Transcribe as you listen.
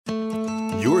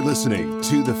You're listening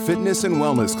to the Fitness and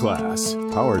Wellness Class,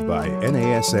 powered by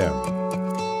NASM.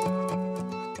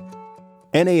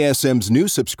 NASM's new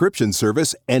subscription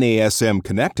service, NASM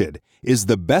Connected, is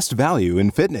the best value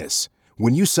in fitness.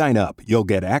 When you sign up, you'll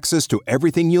get access to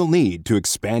everything you'll need to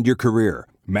expand your career,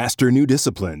 master new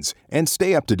disciplines, and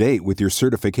stay up to date with your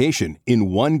certification in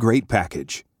one great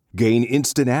package. Gain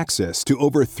instant access to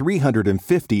over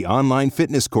 350 online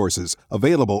fitness courses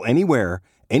available anywhere,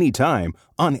 anytime,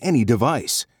 on any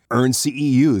device. Earn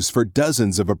CEUs for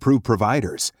dozens of approved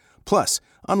providers. Plus,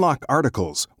 unlock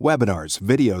articles, webinars,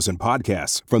 videos, and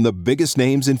podcasts from the biggest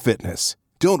names in fitness.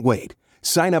 Don't wait.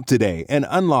 Sign up today and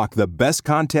unlock the best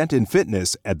content in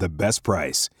fitness at the best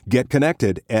price. Get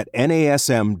connected at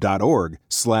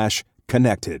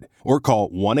nasm.org/connected or call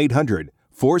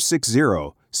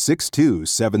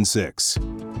 1-800-460-6276.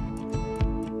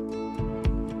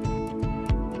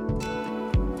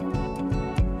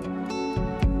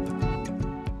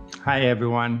 Hi,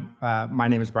 everyone. My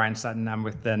name is Brian Sutton. I'm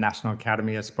with the National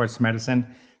Academy of Sports Medicine.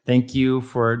 Thank you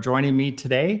for joining me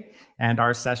today and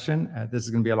our session. This is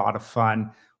going to be a lot of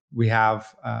fun. We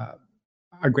have a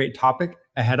great topic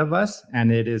ahead of us,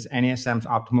 and it is NASM's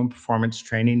Optimum Performance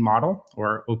Training Model,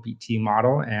 or OPT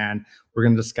model, and we're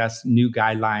going to discuss new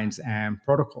guidelines and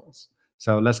protocols.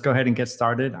 So let's go ahead and get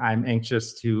started. I'm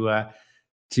anxious to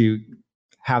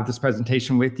have this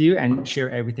presentation with you and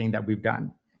share everything that we've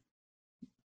done.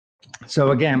 So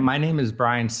again, my name is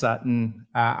Brian Sutton.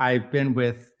 I've been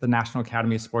with the National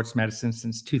Academy of Sports Medicine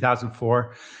since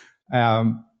 2004,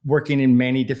 working in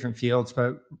many different fields,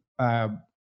 but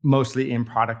mostly in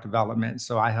product development.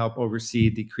 So I help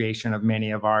oversee the creation of many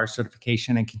of our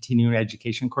certification and continuing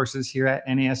education courses here at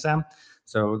NASM.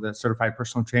 So the Certified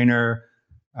Personal Trainer,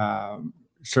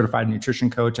 Certified Nutrition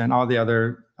Coach, and all the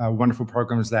other wonderful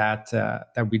programs that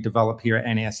we develop here at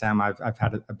NASM. I've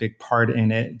had a big part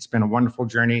in it. It's been a wonderful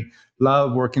journey.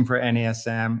 Love working for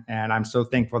NASM, and I'm so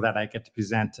thankful that I get to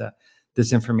present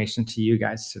this information to you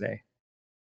guys today.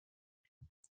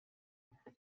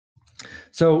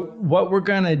 So what we're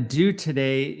going to do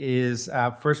today is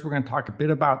first we're going to talk a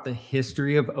bit about the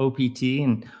history of OPT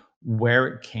and where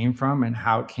it came from and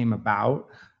how it came about.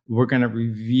 We're going to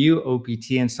review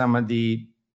OPT and some of the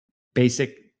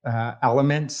basic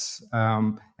elements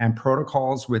and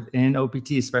protocols within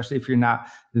OPT, especially if you're not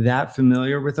that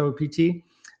familiar with OPT.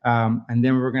 And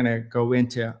then we're going to go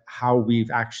into how we've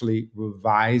actually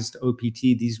revised OPT.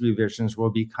 These revisions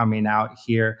will be coming out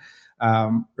here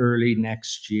early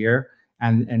next year.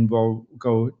 And we'll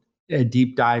go a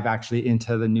deep dive actually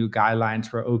into the new guidelines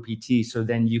for OPT. So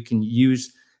then you can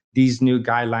use these new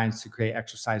guidelines to create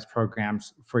exercise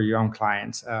programs for your own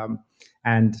clients.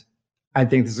 And I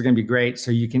think this is going to be great.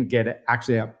 So you can get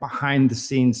actually a behind the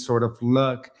scenes sort of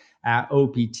look at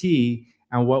OPT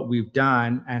and what we've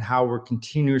done and how we're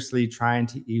continuously trying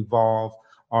to evolve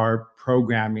our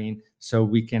programming so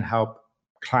we can help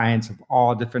clients of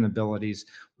all different abilities,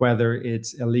 whether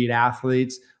it's elite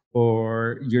athletes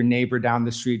or your neighbor down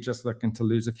the street just looking to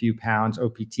lose a few pounds.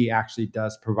 OPT actually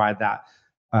does provide that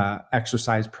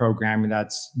exercise programming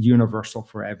that's universal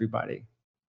for everybody.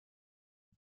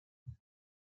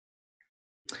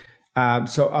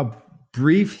 So a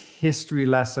brief history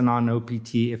lesson on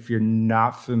OPT if you're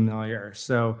not familiar.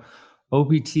 So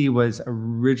OPT was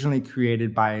originally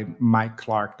created by Mike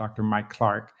Clark, Dr. Mike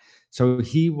Clark. So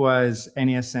he was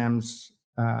NASM's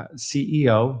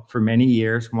CEO for many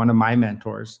years, one of my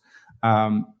mentors.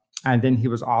 And then he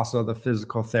was also the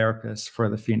physical therapist for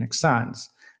the Phoenix Suns.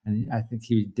 And I think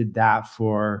he did that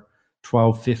for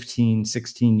 12, 15,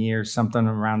 16 years, something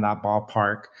around that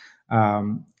ballpark.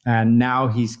 And now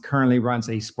he's currently runs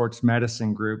a sports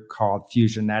medicine group called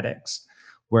Fusionetics,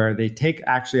 where they take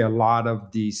actually a lot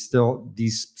of these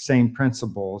same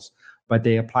principles, but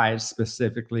they apply it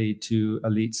specifically to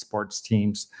elite sports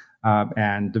teams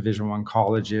and Division I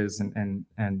colleges and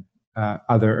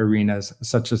other arenas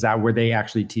such as that, where they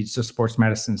actually teach the sports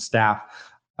medicine staff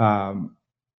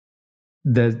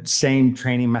the same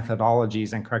training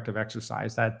methodologies and corrective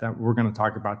exercise that we're going to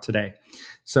talk about today.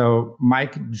 So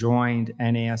Mike joined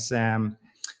NASM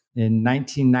in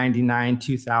 1999,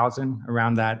 2000,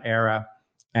 around that era,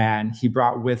 and he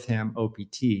brought with him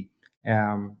OPT.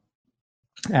 And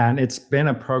it's been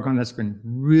a program that's been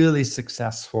really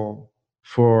successful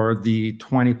for the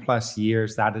 20 plus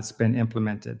years that it's been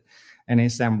implemented.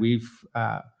 NASM, we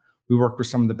work with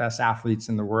some of the best athletes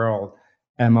in the world.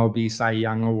 MLB Cy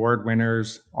Young Award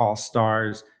winners,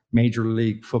 All-Stars, Major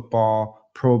League Football,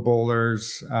 Pro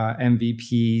Bowlers,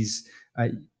 MVPs,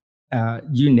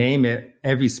 you name it,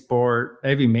 every sport,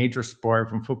 every major sport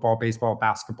from football, baseball,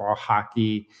 basketball,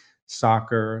 hockey,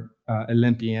 soccer,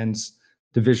 Olympians,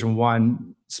 Division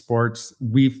One sports,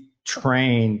 we've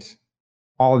trained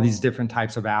all of these different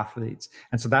types of athletes.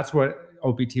 And so that's what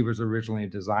OPT was originally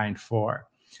designed for.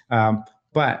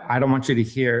 But I don't want you to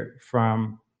hear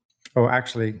from,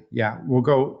 let's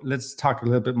talk a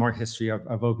little bit more history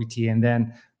of OPT, and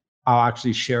then I'll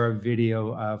actually share a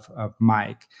video of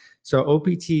Mike. So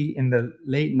OPT in the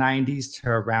late 90s to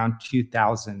around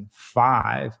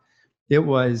 2005, it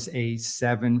was a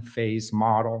 7-phase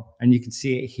model. And you can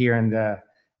see it here in the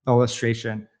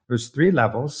illustration. There's 3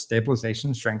 levels: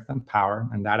 stabilization, strength, and power,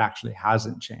 and that actually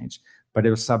hasn't changed, but it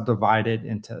was subdivided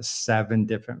into 7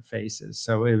 different phases.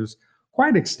 So it was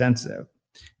quite extensive.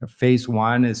 Phase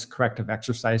 1 is corrective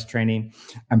exercise training.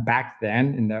 And back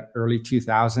then in the early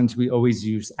 2000s, we always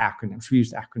used acronyms. We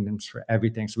used acronyms for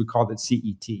everything. So we called it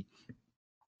CET.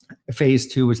 Phase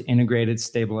 2 was integrated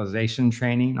stabilization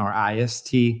training, or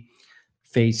IST.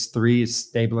 Phase 3 is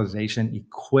stabilization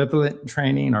equivalent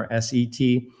training, or SET.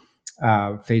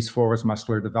 Phase 4 was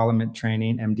muscular development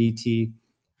training, MDT.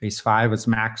 Phase 5 was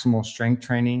maximal strength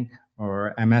training,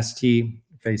 or MST.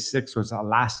 Phase 6 was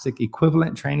elastic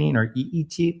equivalent training, or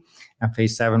EET. And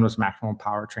phase 7 was maximal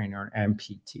power training, or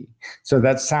MPT. So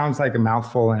that sounds like a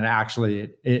mouthful, and actually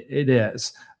it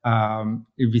is.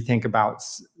 If you think about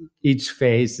each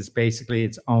phase, is basically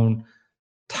its own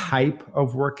type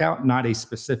of workout, not a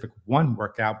specific one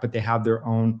workout, but they have their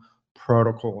own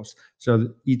protocols.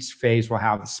 So each phase will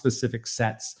have specific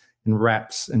sets and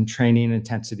reps and training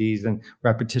intensities and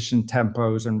repetition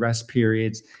tempos and rest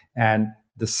periods. And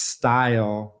the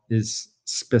style is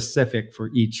specific for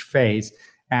each phase.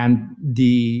 And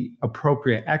the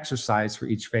appropriate exercise for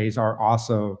each phase are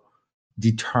also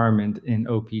determined in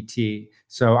OPT.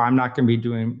 So I'm not going to be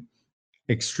doing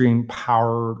extreme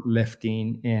power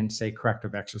lifting in, say,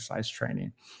 corrective exercise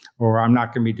training, or I'm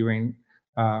not going to be doing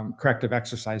corrective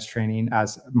exercise training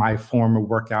as my form of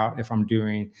workout if I'm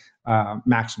doing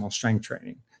maximal strength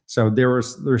training. So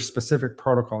there's specific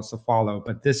protocols to follow,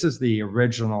 but this is the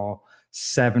original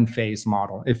 7-phase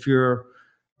model. If you're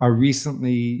a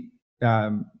recently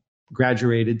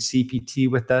graduated CPT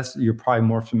with us, you're probably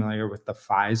more familiar with the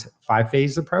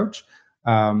 5-phase approach.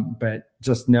 But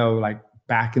just know, like,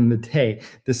 back in the day,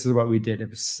 this is what we did. It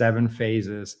was 7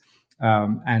 phases.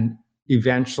 And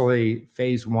eventually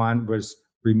phase 1 was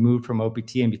removed from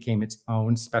OPT and became its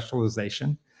own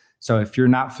specialization. So if you're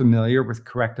not familiar with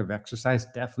corrective exercise,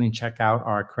 definitely check out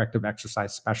our corrective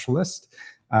exercise specialist.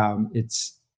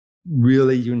 It's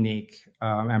really unique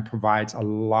and provides a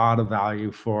lot of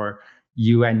value for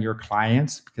you and your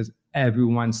clients, because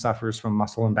everyone suffers from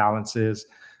muscle imbalances,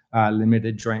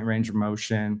 limited joint range of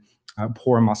motion,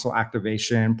 poor muscle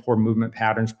activation, poor movement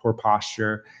patterns, poor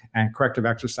posture. And corrective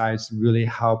exercise really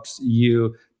helps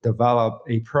you develop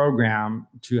a program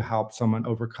to help someone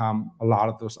overcome a lot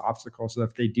of those obstacles. So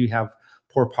if they do have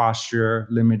poor posture,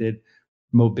 limited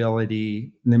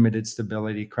mobility, limited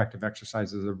stability, corrective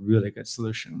exercise is a really good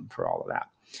solution for all of that.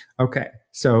 Okay,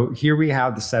 so here we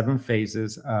have the 7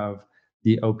 phases of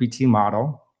the OPT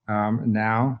model.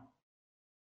 Now,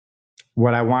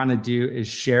 what I want to do is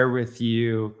share with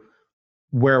you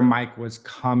where Mike was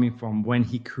coming from when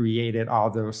he created all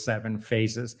those 7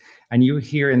 phases. And you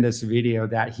hear in this video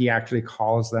that he actually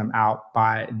calls them out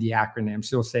by the acronyms.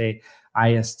 He'll say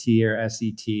IST or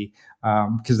SET,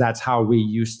 because that's how we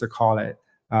used to call it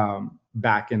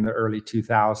back in the early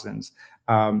 2000s.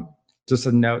 Just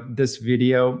a note, this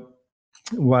video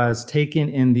was taken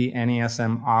in the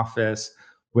NASM office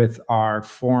with our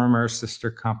former sister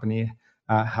company,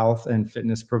 Health and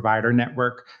Fitness Provider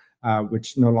Network,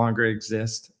 which no longer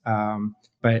exists.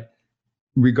 But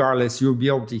regardless, you'll be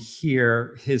able to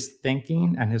hear his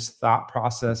thinking and his thought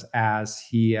process as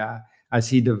he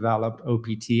developed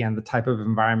OPT and the type of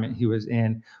environment he was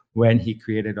in when he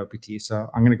created OPT. So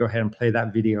I'm going to go ahead and play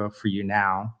that video for you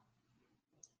now.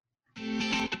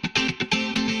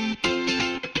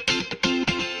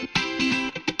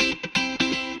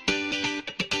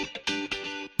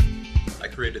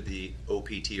 I created the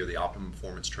OPT, or the Optimum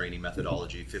Performance Training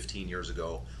methodology, 15 years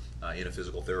ago in a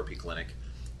physical therapy clinic.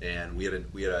 And we had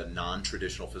a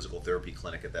non-traditional physical therapy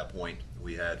clinic at that point.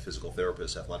 We had physical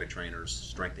therapists, athletic trainers,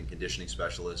 strength and conditioning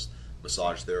specialists,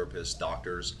 massage therapists,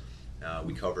 doctors.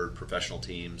 We covered professional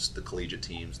teams, the collegiate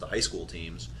teams, the high school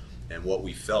teams. And what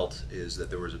we felt is that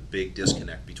there was a big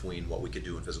disconnect between what we could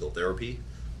do in physical therapy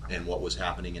and what was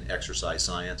happening in exercise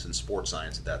science and sports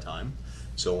science at that time.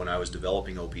 So when I was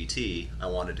developing OPT, I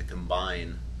wanted to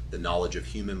combine the knowledge of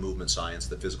human movement science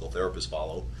that physical therapists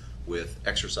follow with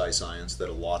exercise science that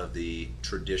a lot of the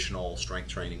traditional strength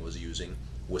training was using,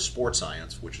 with sports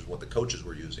science, which is what the coaches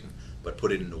were using, but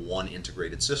put it into one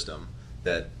integrated system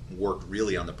that worked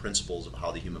really on the principles of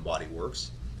how the human body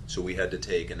works. So we had to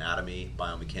take anatomy,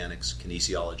 biomechanics,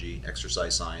 kinesiology,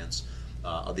 exercise science,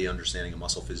 the understanding of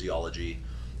muscle physiology,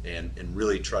 and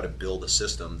really try to build a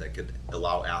system that could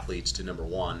allow athletes to, number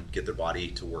one, get their body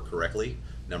to work correctly,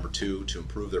 number two, to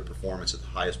improve their performance at the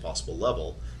highest possible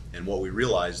level. And what we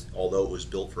realized, although it was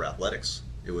built for athletics,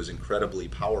 it was incredibly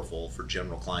powerful for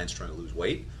general clients trying to lose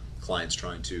weight, clients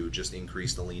trying to just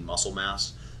increase the lean muscle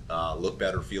mass, look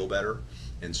better, feel better.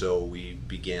 And so we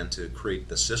began to create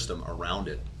the system around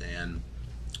it. And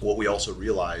what we also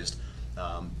realized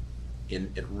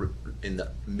in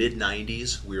the mid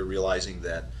 90s, we were realizing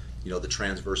that, you know, the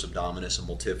transverse abdominis and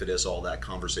multifidus, all that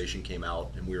conversation came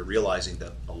out, and we were realizing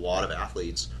that a lot of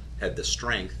athletes had the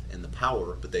strength and the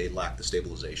power, but they lacked the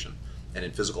stabilization. And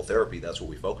in physical therapy, that's what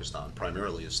we focused on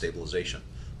primarily, is stabilization.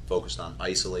 Focused on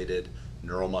isolated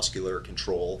neuromuscular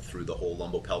control through the whole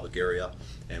lumbopelvic area.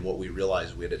 And what we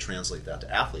realized, we had to translate that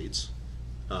to athletes,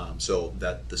 so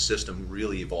that the system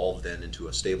really evolved then into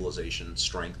a stabilization,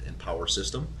 strength, and power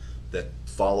system that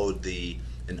followed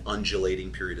an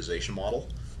undulating periodization model,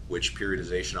 which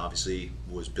periodization obviously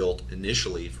was built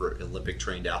initially for Olympic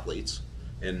trained athletes,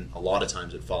 and a lot of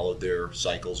times it followed their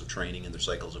cycles of training and their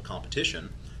cycles of competition.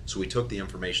 So we took the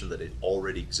information that had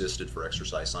already existed for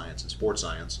exercise science and sports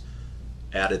science,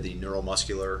 added the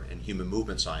neuromuscular and human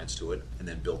movement science to it, and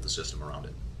then built the system around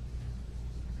it.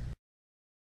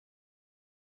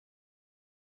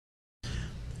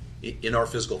 In our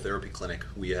physical therapy clinic,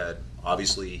 we had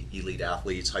obviously elite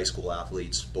athletes, high school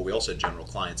athletes, but we also had general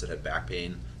clients that had back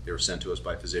pain. They were sent to us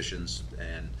by physicians,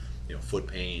 and foot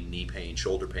pain, knee pain,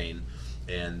 shoulder pain,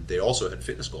 and they also had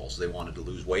fitness goals. They wanted to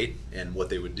lose weight, and what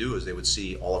they would do is they would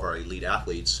see all of our elite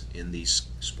athletes in the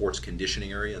sports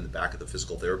conditioning area in the back of the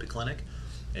physical therapy clinic,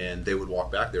 and they would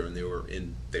walk back there, and they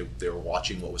were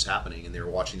watching what was happening, and they were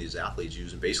watching these athletes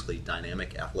using basically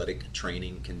dynamic athletic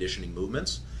training, conditioning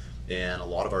movements. And a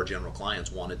lot of our general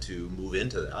clients wanted to move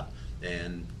into that,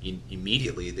 and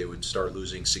immediately they would start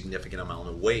losing significant amount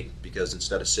of weight, because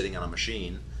instead of sitting on a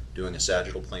machine doing a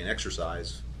sagittal plane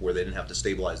exercise where they didn't have to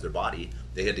stabilize their body,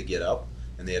 they had to get up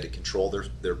and they had to control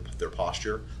their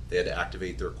posture, they had to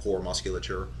activate their core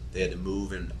musculature, they had to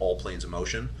move in all planes of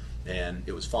motion, and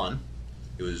it was fun.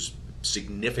 It was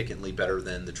significantly better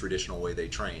than the traditional way they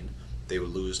trained. They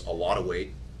would lose a lot of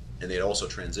weight, and they'd also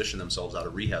transition themselves out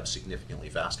of rehab significantly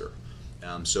faster.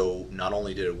 So not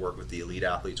only did it work with the elite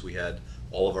athletes, we had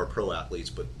all of our pro athletes,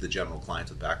 but the general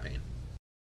clients with back pain.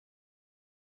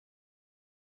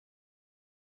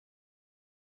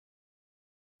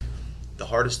 The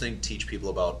hardest thing to teach people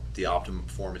about the optimum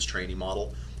performance training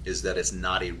model is that it's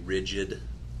not a rigid,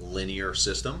 linear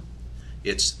system.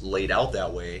 It's laid out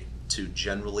that way to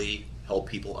generally help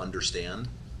people understand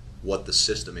what the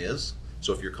system is.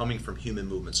 So if you're coming from human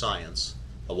movement science,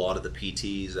 a lot of the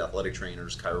PTs, athletic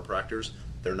trainers, chiropractors,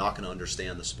 they're not going to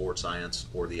understand the sports science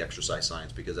or the exercise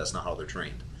science, because that's not how they're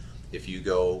trained. If you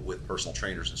go with personal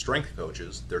trainers and strength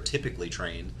coaches, they're typically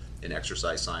trained in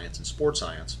exercise science and sports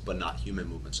science, but not human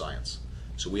movement science.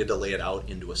 So we had to lay it out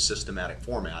into a systematic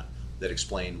format that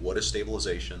explained what is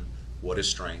stabilization, what is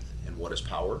strength, and what is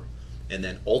power. And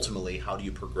then ultimately, how do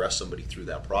you progress somebody through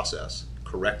that process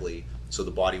correctly so the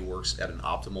body works at an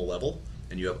optimal level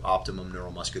and you have optimum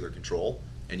neuromuscular control,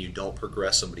 and you don't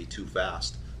progress somebody too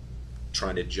fast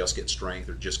trying to just get strength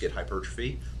or just get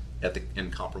hypertrophy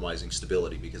and compromising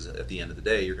stability, because at the end of the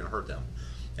day, you're going to hurt them.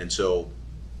 And so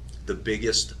the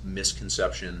biggest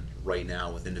misconception right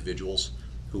now with individuals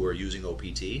who are using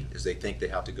OPT is they think they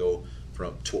have to go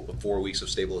from 4 weeks of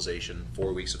stabilization,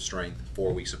 4 weeks of strength,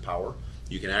 4 weeks of power.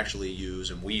 You can actually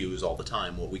use, and we use all the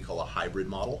time, what we call a hybrid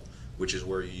model, which is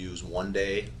where you use 1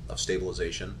 day of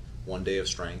stabilization, 1 day of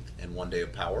strength, and 1 day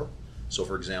of power. So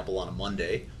for example, on a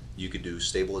Monday, you could do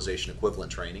stabilization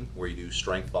equivalent training, where you do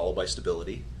strength followed by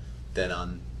stability. Then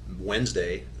on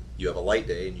Wednesday, you have a light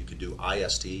day, and you could do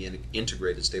IST,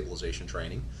 integrated stabilization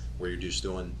training, where you're just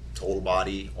doing total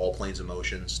body, all planes of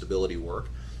motion, stability work.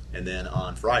 And then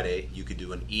on Friday, you could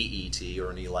do an EET, or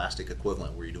an elastic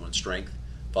equivalent, where you're doing strength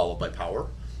followed by power.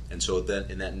 And so then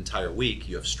in that entire week,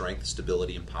 you have strength,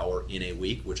 stability, and power in a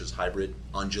week, which is hybrid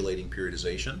undulating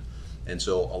periodization. And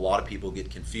so a lot of people get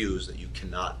confused that you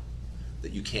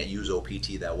can't use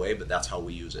OPT that way, but that's how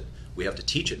we use it. We have to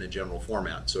teach it in a general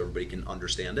format so everybody can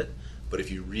understand it. But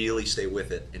if you really stay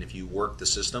with it, and if you work the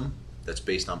system that's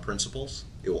based on principles,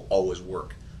 it will always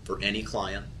work for any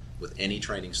client with any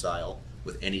training style,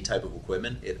 with any type of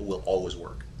equipment. It will always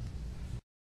work.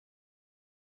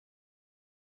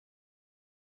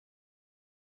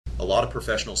 A lot of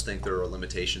professionals think there are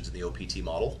limitations in the OPT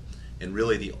model, And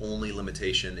really the only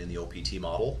limitation in the OPT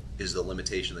model is the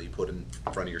limitation that you put in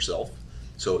front of yourself.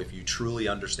 So if you truly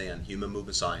understand human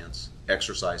movement science,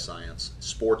 exercise science,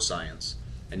 sports science,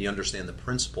 and you understand the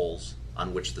principles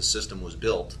on which the system was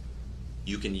built,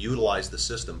 you can utilize the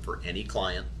system for any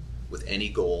client with any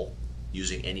goal,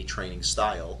 using any training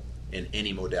style in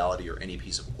any modality or any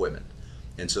piece of equipment.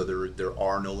 And so there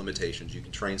are no limitations. You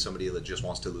can train somebody that just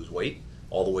wants to lose weight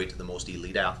all the way to the most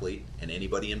elite athlete and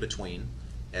anybody in between.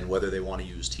 And whether they want to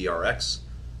use TRX,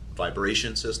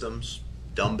 vibration systems,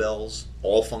 dumbbells,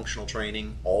 all functional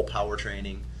training, all power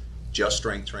training, just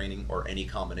strength training, or any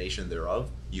combination thereof,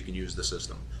 you can use the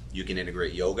system. You can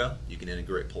integrate yoga, you can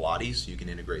integrate Pilates, you can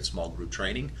integrate small group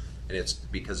training, and it's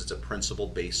because it's a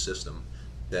principle-based system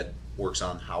that works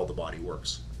on how the body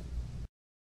works.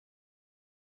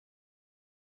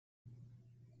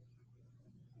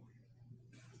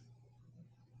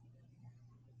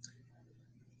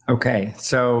 Okay,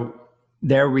 so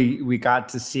there we got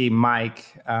to see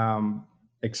Mike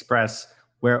express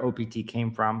where OPT came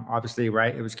from. Obviously,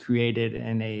 right? It was created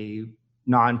in a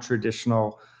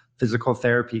non-traditional physical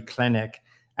therapy clinic,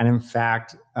 and in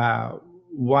fact,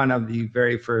 one of the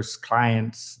very first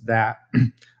clients that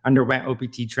underwent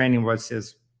OPT training was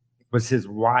his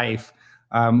wife,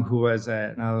 who was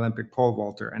an Olympic pole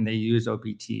vaulter, and they used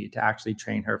OPT to actually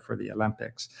train her for the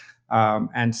Olympics.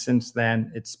 And since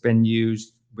then, it's been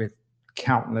used with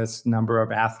countless number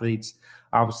of athletes.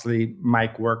 Obviously,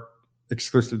 Mike worked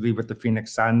exclusively with the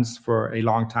Phoenix Suns for a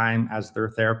long time as their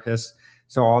therapist.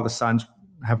 So all the Suns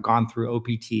have gone through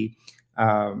OPT.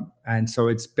 And so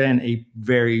it's been a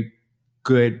very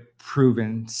good,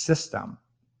 proven system.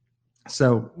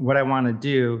 So what I want to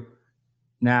do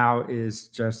now is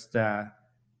just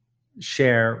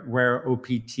share where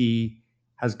OPT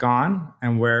has gone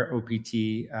and where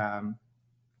OPT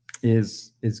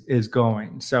is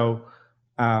going. So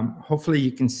hopefully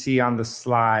you can see on the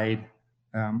slide.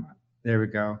 There we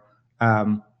go.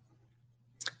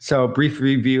 So brief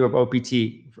review of OPT.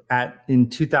 In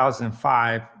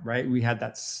 2005, right, we had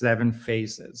that 7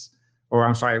 phases, or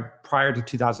I'm sorry, prior to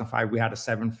 2005, we had a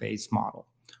 7-phase model,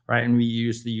 right? And we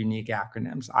used the unique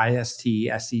acronyms, IST,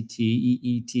 SET,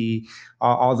 EET,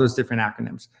 all those different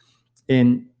acronyms.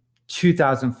 In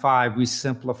 2005, we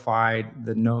simplified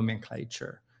the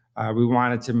nomenclature. We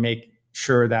wanted to make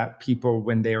sure that people,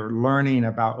 when they were learning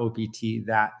about OPT,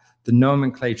 that the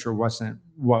nomenclature wasn't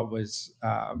what was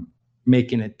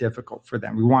making it difficult for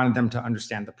them. We wanted them to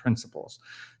understand the principles.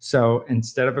 So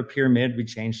instead of a pyramid, we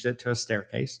changed it to a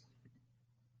staircase.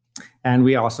 And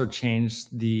we also changed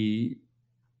the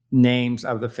names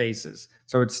of the phases.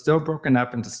 So it's still broken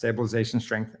up into stabilization,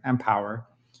 strength, and power.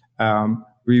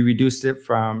 We reduced it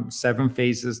from 7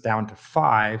 phases down to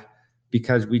 5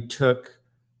 because we took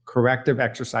corrective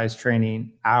exercise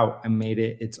training out and made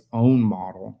it its own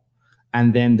model.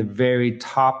 And then the very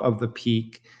top of the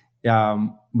peak,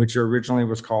 which originally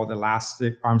was called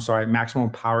maximum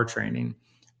power training,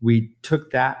 we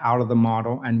took that out of the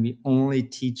model and we only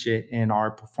teach it in our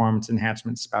performance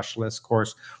enhancement specialist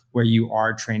course, where you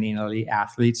are training elite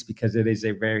athletes, because it is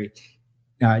a very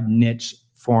niche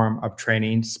form of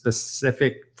training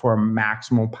specific for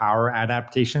maximal power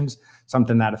adaptations,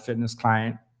 something that a fitness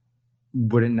client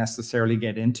wouldn't necessarily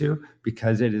get into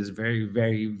because it is very,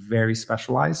 very, very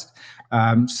specialized.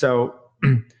 So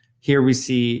here we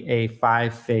see a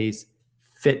 5-phase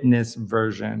fitness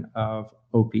version of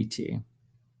OPT.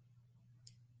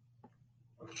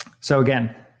 So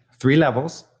again, 3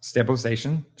 levels: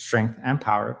 stabilization, strength, and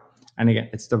power. And again,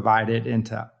 it's divided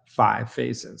into 5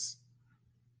 phases.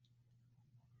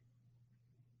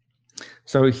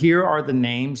 So here are the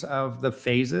names of the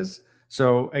phases.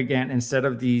 So again, instead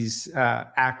of these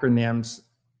acronyms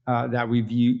that we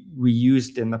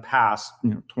used in the past,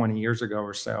 20 years ago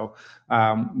or so,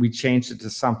 we changed it to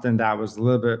something that was a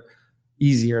little bit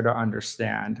easier to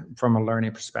understand from a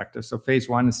learning perspective. So phase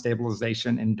 1 is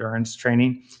stabilization, endurance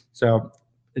training. So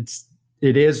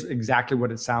it is exactly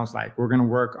what it sounds like. We're going to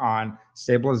work on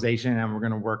stabilization and we're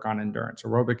going to work on endurance,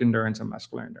 aerobic endurance and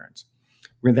muscular endurance.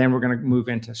 Then we're going to move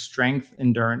into strength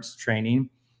endurance training,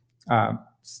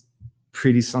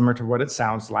 pretty similar to what it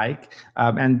sounds like.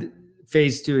 And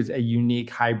phase 2 is a unique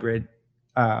hybrid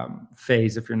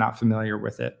phase if you're not familiar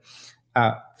with it.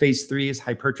 Phase 3 is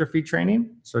hypertrophy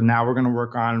training. So now we're going to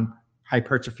work on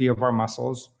hypertrophy of our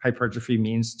muscles. Hypertrophy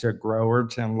means to grow or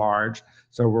to enlarge.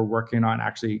 So we're working on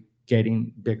actually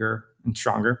getting bigger and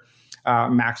stronger.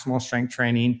 Maximal strength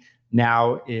training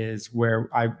now is where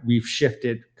we've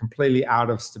shifted completely out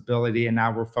of stability, and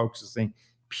now we're focusing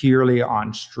purely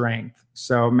on strength.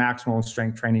 So maximal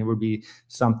strength training would be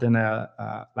something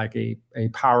like a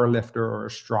power lifter or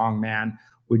a strong man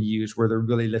would use, where they're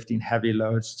really lifting heavy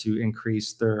loads to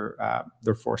increase their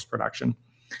force production.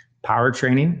 Power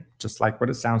training, just like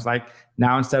what it sounds like.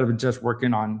 Now, instead of just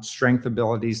working on strength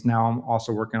abilities, now I'm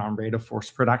also working on rate of force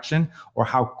production, or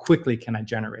how quickly can I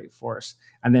generate force.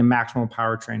 And then maximal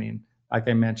power training, like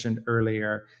I mentioned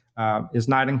earlier, is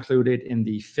not included in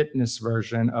the fitness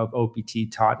version of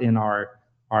OPT taught in our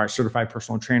certified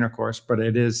personal trainer course, but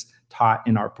it is taught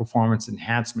in our performance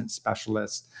enhancement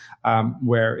specialist,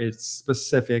 where it's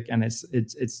specific and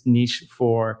it's niche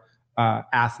for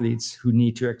athletes who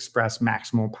need to express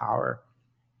maximal power.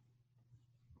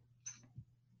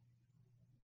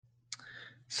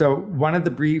 So one of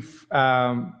the brief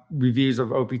reviews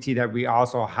of OPT that we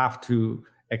also have to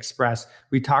express,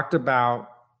 we talked about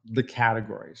the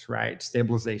categories, right?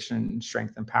 Stabilization,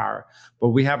 strength, and power, but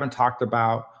we haven't talked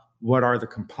about what are the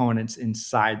components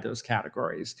inside those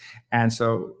categories. And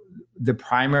so the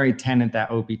primary tenet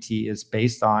that OPT is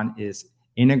based on is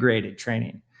integrated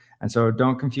training. And so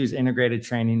don't confuse integrated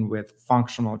training with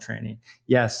functional training.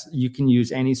 Yes, you can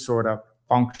use any sort of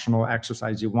functional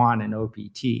exercise you want in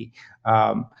OPT.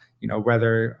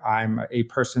 Whether I'm a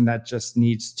person that just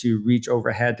needs to reach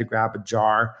overhead to grab a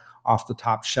jar off the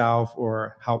top shelf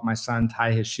or help my son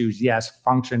tie his shoes. Yes,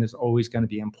 function is always going to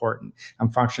be important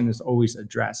and function is always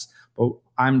addressed. But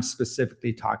I'm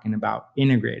specifically talking about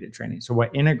integrated training. So what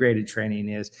integrated training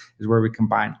is where we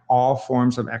combine all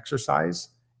forms of exercise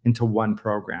into one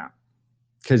program.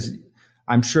 Because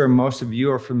I'm sure most of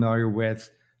you are familiar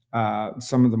with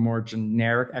some of the more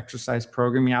generic exercise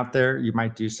programming out there. You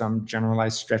might do some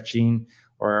generalized stretching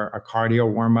or a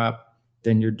cardio warm-up.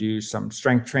 Then you do some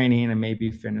strength training and maybe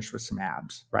finish with some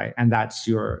abs, right? And that's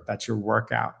your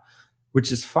workout,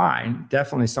 which is fine.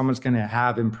 Definitely someone's going to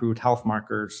have improved health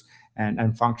markers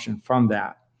and function from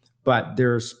that. But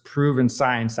there's proven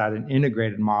science that an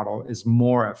integrated model is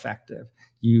more effective.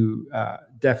 You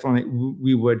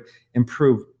we would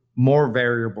improve more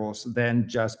variables than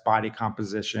just body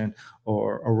composition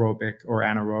or aerobic or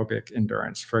anaerobic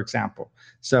endurance, for example.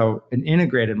 So an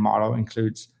integrated model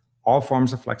includes all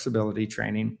forms of flexibility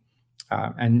training,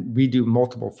 and we do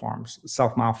multiple forms: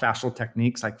 self-myofascial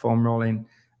techniques like foam rolling,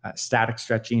 static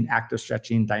stretching, active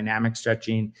stretching, dynamic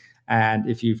stretching. And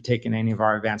if you've taken any of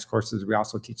our advanced courses, we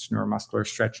also teach neuromuscular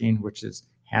stretching, which is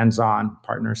hands-on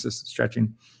partner-assisted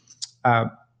stretching.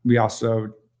 We also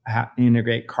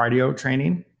integrate cardio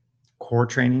training, core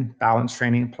training, balance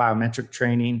training, plyometric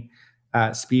training,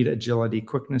 speed, agility,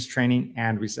 quickness training,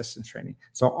 and resistance training.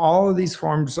 So all of these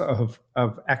forms of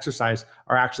exercise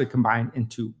are actually combined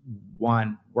into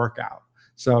one workout.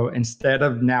 So instead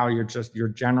of now your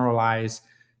generalized,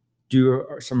 do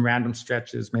some random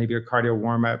stretches, maybe a cardio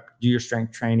warm-up, do your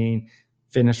strength training,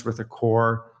 finish with a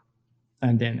core,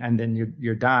 and then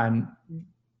you're done.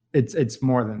 It's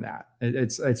more than that.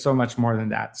 It's so much more than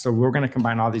that. So we're going to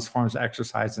combine all these forms of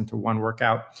exercise into one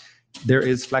workout. There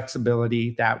is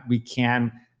flexibility that we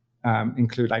can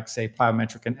include, like say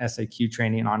plyometric and SAQ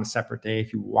training on a separate day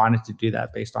if you wanted to do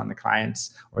that based on the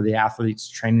client's or the athlete's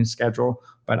training schedule.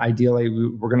 But ideally,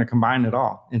 we're going to combine it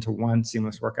all into one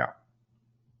seamless workout.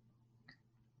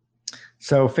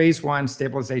 So phase one,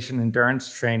 stabilization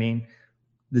endurance training,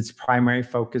 its primary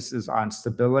focus is on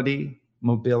stability,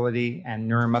 mobility, and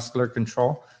neuromuscular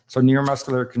control. So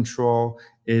neuromuscular control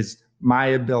is my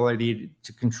ability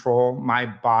to control my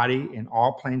body in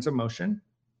all planes of motion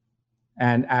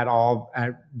and at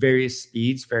various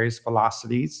speeds, various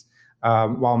velocities,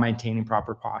 while maintaining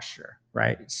proper posture,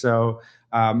 right? So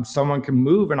someone can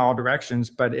move in all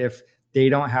directions, but if they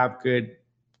don't have good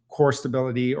core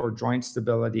stability or joint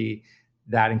stability,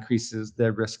 that increases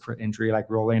the risk for injury, like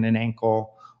rolling an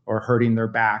ankle or hurting their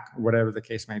back, whatever the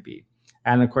case may be.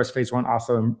 And of course, phase one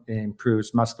also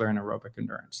improves muscular and aerobic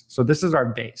endurance. So this is our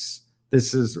base.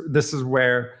 This is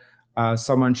where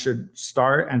someone should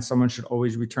start and someone should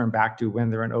always return back to when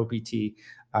they're in OPT,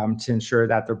 to ensure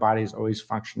that their body is always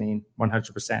functioning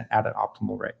 100% at an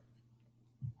optimal rate.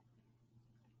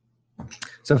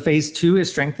 So phase two is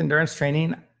strength endurance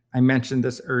training. I mentioned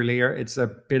this earlier. It's a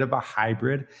bit of a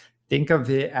hybrid. Think of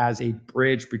it as a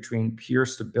bridge between pure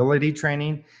stability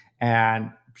training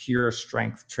and pure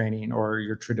strength training, or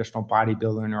your traditional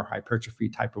bodybuilding or hypertrophy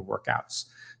type of workouts.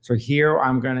 So here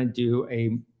I'm going to do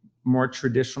a more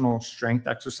traditional strength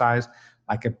exercise,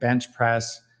 like a bench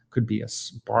press, could be a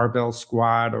barbell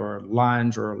squat or a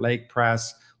lunge or a leg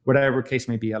press, whatever case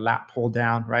may be, a lat pull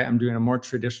down, right? I'm doing a more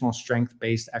traditional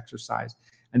strength-based exercise.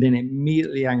 And then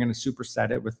immediately I'm going to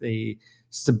superset it with a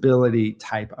stability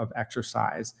type of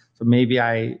exercise. So maybe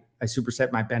I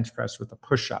superset my bench press with a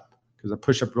push-up, because a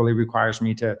push-up really requires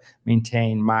me to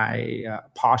maintain my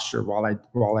posture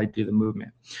while I do the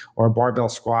movement, or a barbell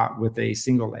squat with a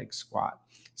single leg squat.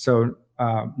 So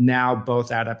now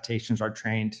both adaptations are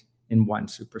trained in one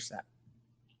superset.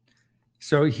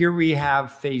 So here we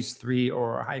have phase 3,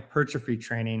 or hypertrophy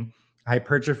training.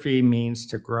 Hypertrophy means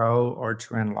to grow or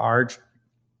to enlarge.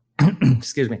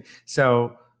 Excuse me.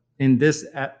 So in this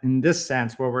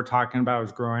sense, what we're talking about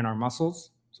is growing our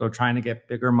muscles. So trying to get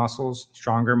bigger muscles,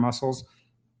 stronger muscles.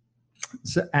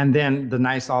 So, and then the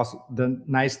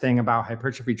nice thing about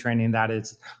hypertrophy training, that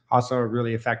it's also a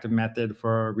really effective method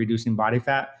for reducing body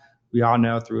fat. We all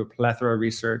know through a plethora of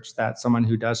research that someone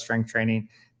who does strength training,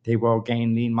 they will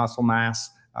gain lean muscle mass.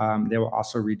 They will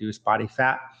also reduce body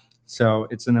fat. So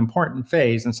it's an important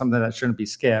phase and something that shouldn't be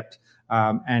skipped.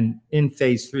 And in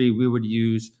phase 3, we would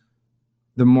use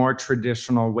the more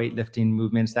traditional weightlifting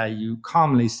movements that you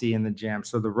commonly see in the gym.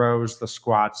 So the rows, the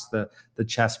squats, the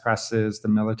chest presses, the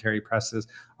military presses,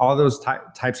 all those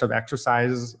types of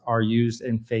exercises are used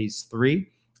in phase 3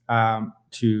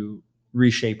 to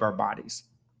reshape our bodies.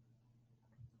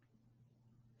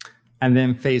 And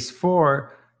then phase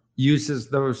 4 uses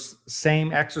those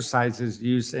same exercises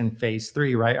used in phase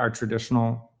 3, right? Our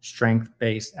traditional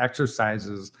strength-based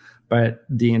exercises, but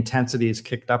the intensity is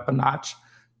kicked up a notch.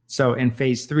 So in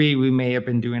phase 3, we may have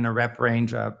been doing a rep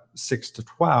range of 6 to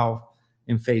 12.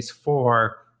 In phase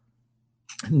 4,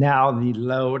 now the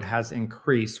load has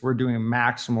increased. We're doing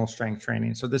maximal strength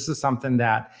training. So this is something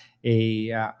that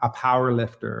a power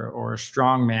lifter or a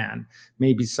strongman,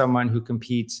 maybe someone who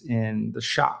competes in the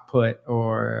shot put,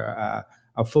 or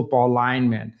a football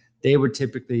lineman, they would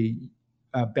typically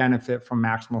benefit from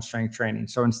maximal strength training.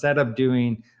 So instead of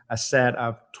doing a set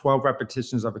of 12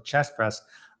 repetitions of a chest press,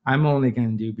 I'm only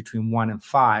going to do between 1 and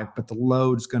 5, but the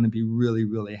load's going to be really,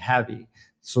 really heavy.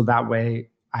 So that way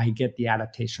I get the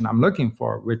adaptation I'm looking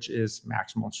for, which is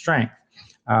maximal strength.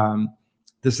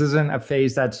 This isn't a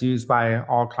phase that's used by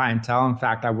all clientele. In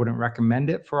fact, I wouldn't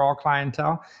recommend it for all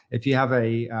clientele. If you have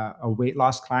a weight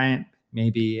loss client,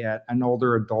 maybe an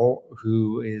older adult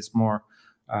who is more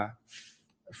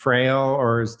frail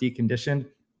or is deconditioned,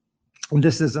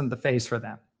 this isn't the phase for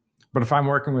them. But if I'm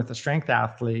working with a strength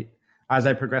athlete, as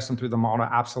I progress them through the model,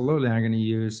 absolutely, I'm going to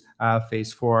use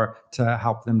phase 4 to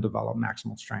help them develop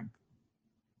maximal strength.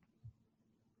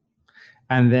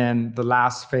 And then the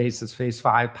last phase is phase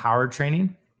 5, power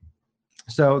training.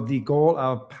 So the goal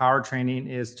of power training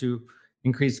is to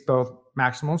increase both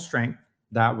maximal strength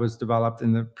that was developed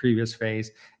in the previous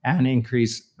phase and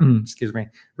increase,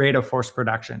 rate of force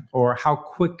production, or how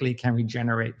quickly can we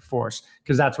generate force?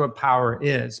 Because that's what power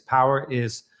is. Power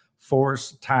is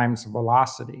force times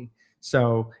velocity.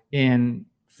 So in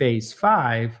phase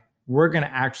 5, we're going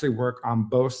to actually work on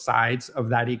both sides of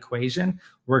that equation.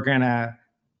 We're going to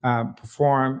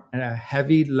perform a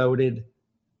heavy loaded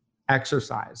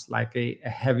exercise, like a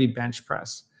heavy bench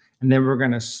press. And then we're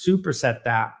going to superset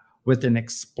that with an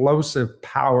explosive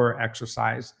power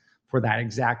exercise for that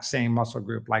exact same muscle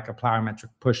group, like a plyometric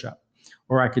push-up.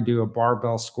 Or I could do a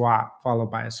barbell squat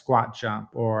followed by a squat jump,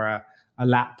 or a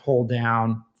lat pull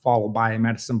down followed by a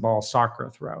medicine ball soccer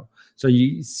throw. So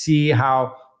you see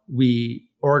how we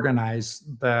organize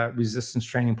the resistance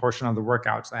training portion of the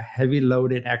workouts: a heavy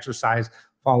loaded exercise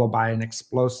followed by an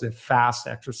explosive fast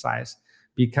exercise,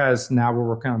 because now we're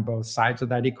working on both sides of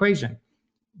that equation.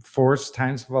 Force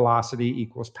times velocity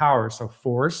equals power. So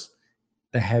force,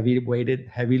 the heavy weighted,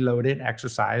 heavy loaded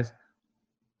exercise,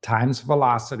 times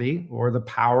velocity, or the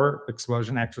power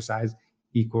explosion exercise,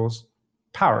 equals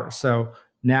power. So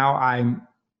now I'm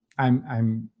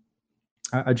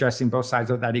addressing both sides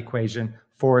of that equation,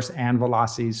 force and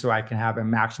velocity, so I can have a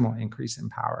maximal increase in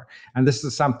power. And this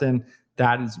is something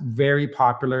that is very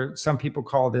popular. Some people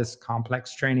call this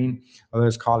complex training,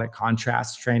 others call it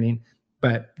contrast training.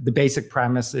 But the basic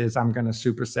premise is I'm going to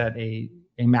superset a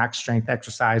max strength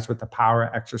exercise with a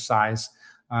power exercise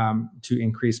to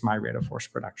increase my rate of force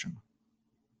production.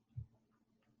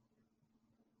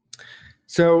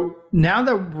 So now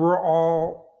that we're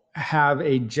all have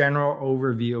a general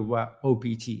overview of what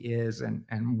OPT is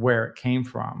and where it came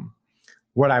from,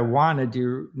 what I want to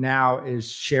do now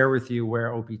is share with you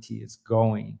where OPT is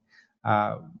going.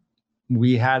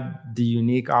 We had the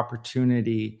unique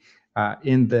opportunity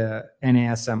in the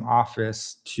NASM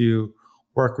office to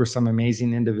work with some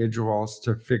amazing individuals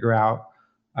to figure out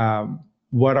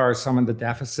what are some of the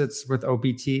deficits with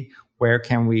OPT, where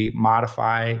can we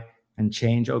modify and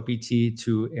change OPT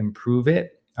to improve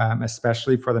it,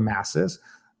 especially for the masses.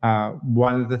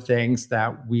 One of the things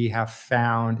that we have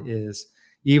found is,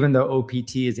 even though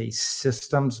OPT is a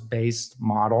systems-based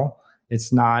model,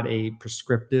 It's not a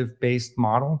prescriptive based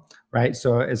model, right?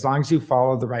 So as long as you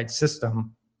follow the right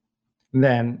system,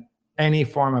 then any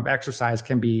form of exercise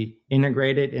can be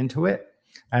integrated into it,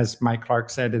 as Mike Clark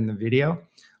said in the video.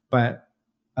 But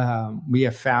we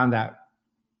have found that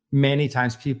many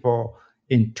times people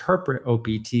interpret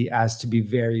OPT as to be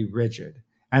very rigid,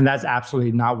 and that's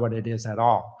absolutely not what it is at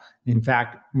all. In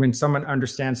fact, when someone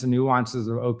understands the nuances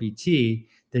of OPT,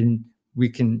 then we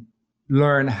can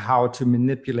learn how to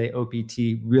manipulate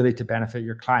OPT really to benefit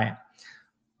your client.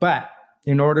 But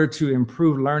in order to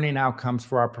improve learning outcomes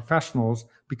for our professionals,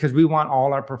 because we want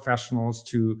all our professionals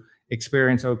to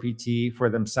experience OPT for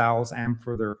themselves and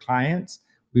for their clients,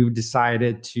 we've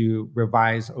decided to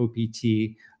revise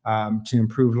OPT to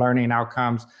improve learning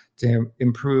outcomes, to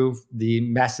improve the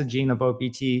messaging of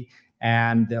OPT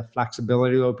and the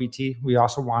flexibility of OPT. We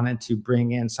also wanted to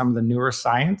bring in some of the newer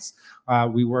science.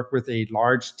 We work with a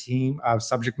large team of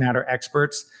subject matter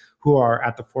experts who are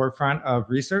at the forefront of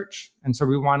research. And so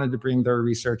we wanted to bring their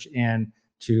research in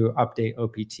to update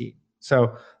OPT.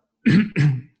 So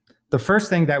the first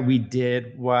thing that we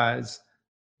did was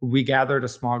we gathered a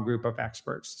small group of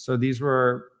experts. So these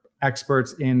were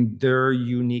experts in their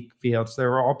unique fields. They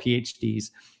were all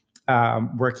PhDs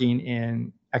working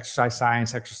in exercise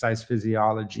science, exercise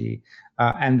physiology,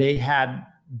 and they had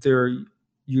their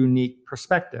unique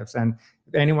perspectives. And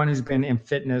if anyone who's been in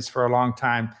fitness for a long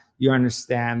time, you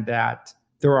understand that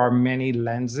there are many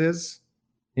lenses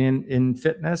in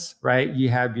fitness, right? You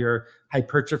have your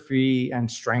hypertrophy and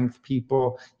strength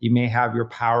people. You may have your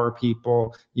power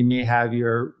people. You may have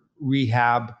your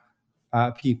rehab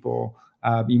people.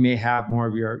 You may have more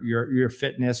of your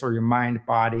fitness or your mind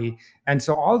body. And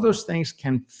so all of those things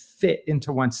can fit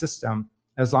into one system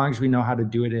as long as we know how to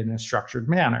do it in a structured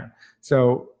manner.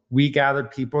 So we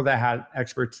gathered people that had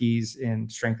expertise in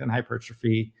strength and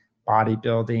hypertrophy,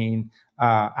 bodybuilding,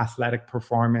 athletic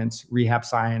performance, rehab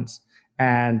science,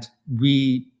 and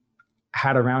we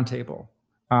had a roundtable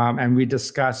and we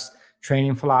discussed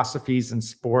training philosophies in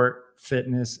sport,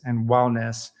 fitness, and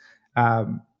wellness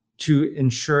to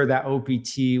ensure that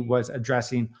OPT was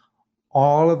addressing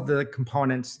all of the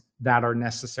components that are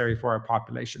necessary for our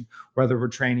population, whether we're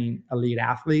training elite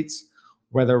athletes,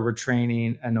 whether we're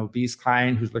training an obese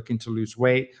client who's looking to lose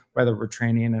weight, whether we're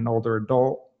training an older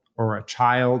adult or a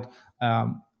child.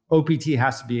 OPT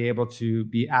has to be able to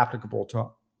be applicable to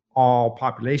all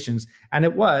populations. And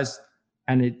it was,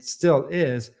 and it still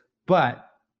is,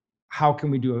 but how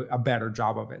can we do a better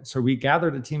job of it? So we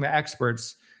gathered a team of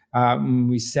experts.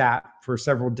 We sat for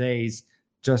several days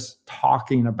just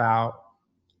talking about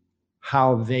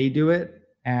how they do it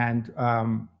and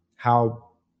how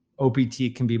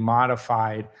OPT can be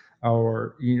modified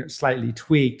or slightly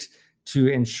tweaked to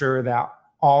ensure that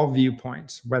all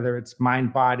viewpoints, whether it's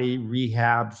mind, body,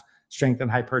 rehab, strength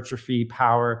and hypertrophy,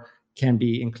 power, can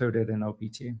be included in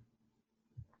OPT.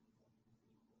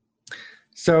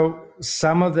 So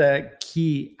some of the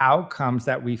key outcomes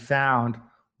that we found,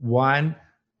 one,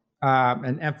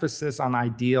 an emphasis on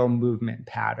ideal movement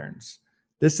patterns.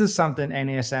 This is something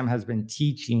NASM has been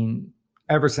teaching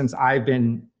ever since I've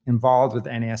been involved with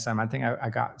NASM. I think I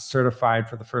got certified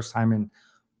for the first time in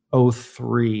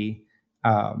 2003.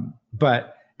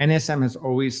 But NASM has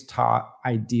always taught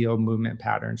ideal movement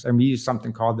patterns. And we use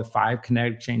something called the 5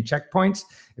 kinetic chain checkpoints.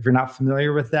 If you're not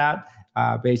familiar with that,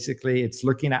 basically it's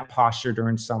looking at posture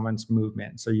during someone's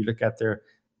movement. So you look at their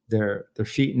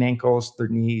feet and ankles, their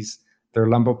knees, their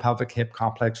lumbopelvic hip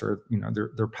complex, or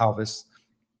their pelvis,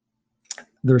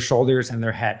 their shoulders, and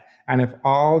their head. And if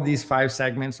all these 5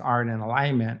 segments aren't in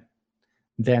alignment,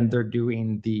 then they're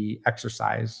doing the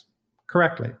exercise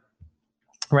correctly,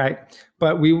 right?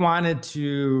 But we wanted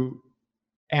to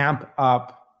amp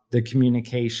up the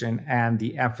communication and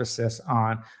the emphasis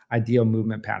on ideal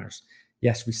movement patterns.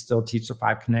 Yes, we still teach the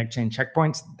 5 kinetic chain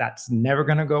checkpoints. That's never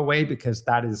going to go away because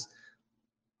that is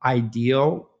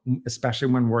ideal, especially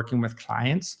when working with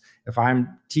clients. If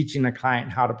I'm teaching a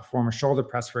client how to perform a shoulder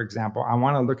press, for example, I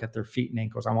want to look at their feet and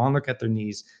ankles. I want to look at their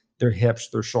knees, their hips,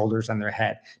 their shoulders, and their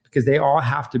head, because they all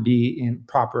have to be in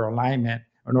proper alignment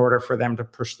in order for them to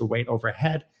push the weight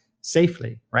overhead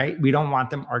safely, right? We don't want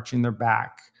them arching their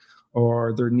back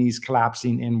or their knees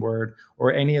collapsing inward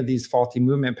or any of these faulty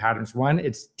movement patterns. One,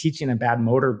 it's teaching a bad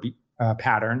motor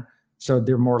pattern, so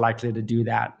they're more likely to do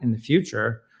that in the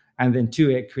future. And then 2,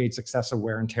 it creates excessive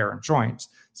wear and tear on joints.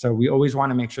 So we always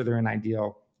want to make sure they're in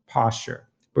ideal posture.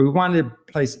 But we wanted to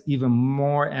place even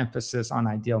more emphasis on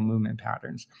ideal movement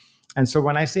patterns. And so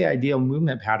when I say ideal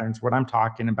movement patterns, what I'm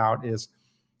talking about is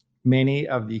many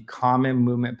of the common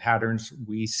movement patterns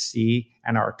we see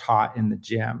and are taught in the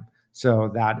gym.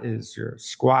 So that is your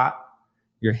squat,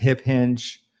 your hip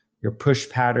hinge, your push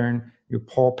pattern, your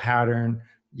pull pattern,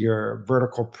 your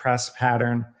vertical press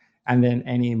pattern, and then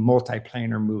any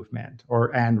multiplanar movement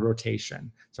and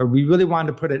rotation. So we really wanted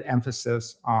to put an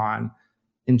emphasis on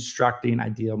instructing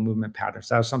ideal movement patterns.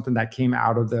 That was something that came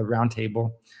out of the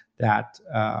roundtable, that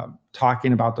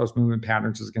talking about those movement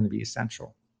patterns is going to be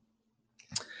essential.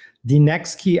 The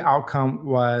next key outcome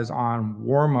was on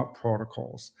warm-up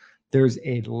protocols. There's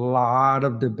a lot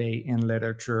of debate in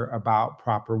literature about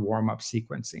proper warm-up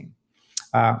sequencing,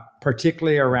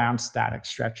 particularly around static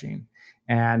stretching.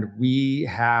 And we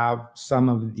have some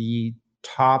of the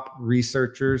top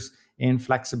researchers in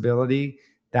flexibility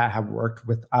that have worked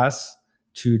with us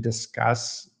to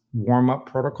discuss warm-up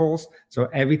protocols. So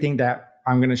everything that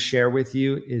I'm going to share with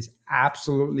you is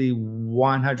absolutely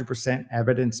 100%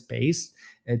 evidence-based.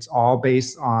 It's all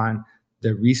based on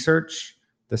the research,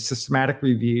 the systematic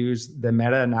reviews, the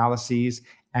meta-analyses,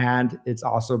 and it's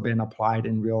also been applied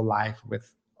in real life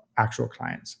with actual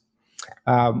clients.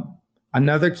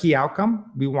 Another key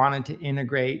outcome, we wanted to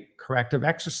integrate corrective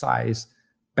exercise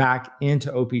back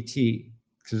into OPT.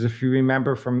 Because if you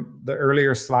remember from the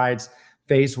earlier slides,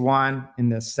 phase 1 in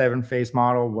the 7-phase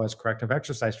model was corrective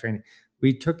exercise training.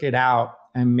 We took it out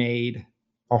and made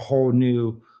a whole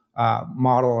new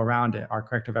model around it, our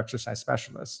corrective exercise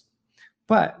specialists.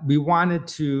 But we wanted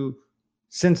to,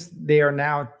 since they are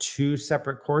now 2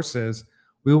 separate courses,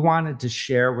 we wanted to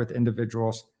share with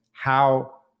individuals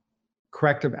how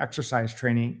corrective exercise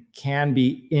training can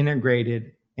be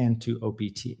integrated into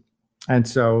OPT. And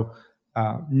so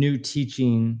new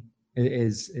teaching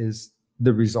is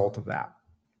the result of that.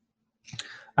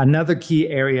 Another key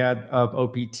area of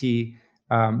OPT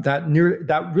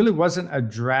that really wasn't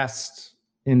addressed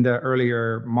in the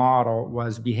earlier model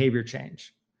was behavior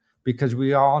change, because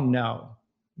we all know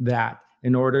that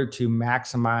in order to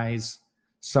maximize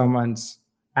someone's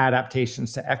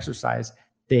adaptations to exercise,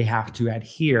 they have to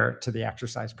adhere to the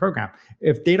exercise program.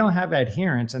 If they don't have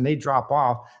adherence and they drop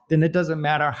off, then it doesn't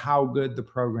matter how good the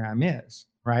program is,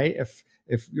 right? If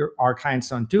our clients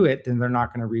don't do it, then they're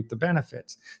not going to reap the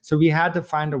benefits. So we had to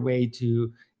find a way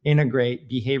to integrate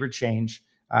behavior change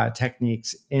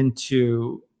techniques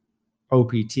into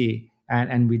OPT,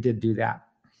 and we did do that.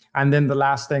 And then the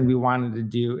last thing we wanted to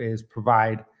do is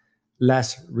provide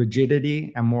less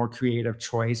rigidity and more creative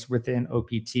choice within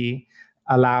OPT,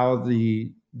 allow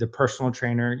the personal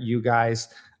trainer, you guys,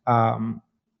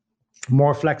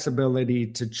 more flexibility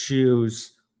to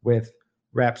choose with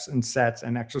reps and sets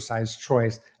and exercise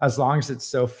choice, as long as it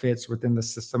still fits within the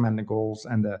system and the goals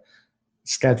and the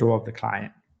schedule of the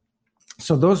client.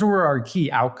 So those were our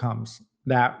key outcomes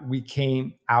that we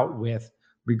came out with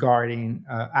regarding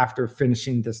after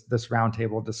finishing this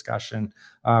roundtable discussion,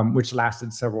 which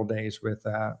lasted several days with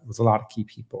a lot of key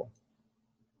people.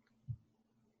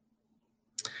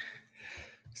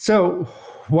 So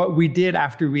what we did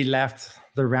after we left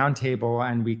the roundtable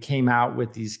and we came out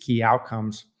with these key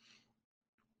outcomes,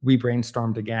 we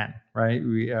brainstormed again, right?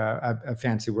 We a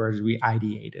fancy word is we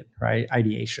ideated, right?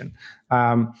 Ideation.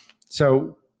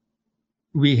 So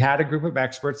we had a group of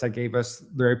experts that gave us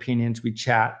their opinions. We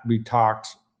talked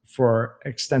for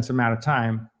an extensive amount of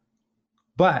time,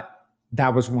 but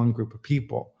that was one group of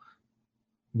people.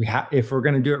 If we're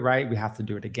going to do it right, we have to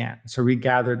do it again. So we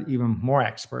gathered even more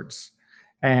experts,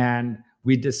 and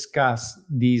we discussed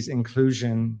the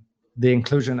inclusion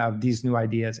of these new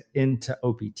ideas into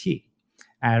OPT,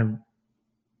 and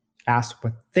asked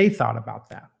what they thought about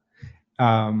that.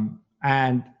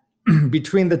 And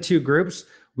between the two groups,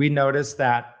 we noticed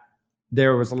that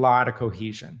there was a lot of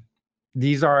cohesion.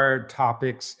 These are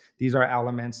topics, these are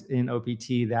elements in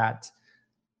OPT that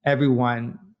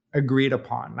everyone agreed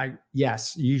upon. Like,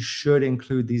 yes, you should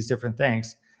include these different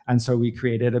things. And so we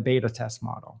created a beta test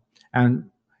model. And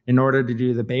in order to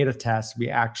do the beta test, we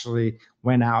actually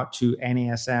went out to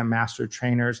NASM master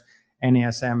trainers,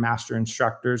 NASM master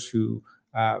instructors who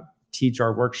teach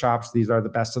our workshops. These are the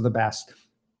best of the best.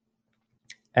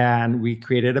 And we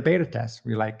created a beta test.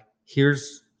 We're like,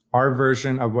 here's our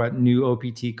version of what new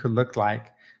OPT could look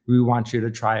like. We want you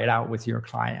to try it out with your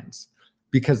clients,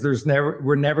 because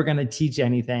we're never going to teach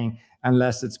anything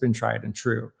unless it's been tried and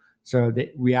true. So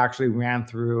we actually ran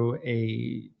through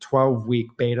a 12-week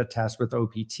beta test with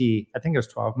OPT. I think it was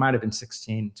 12, might have been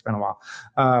 16. It's been a while,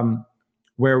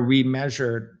 where we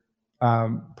measured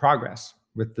progress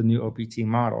with the new OPT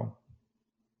model.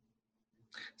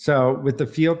 So with the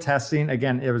field testing,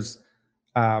 again, it was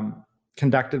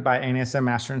conducted by NASM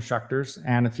master instructors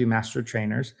and a few master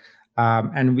trainers.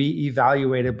 And we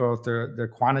evaluated both the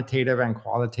quantitative and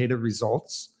qualitative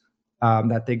results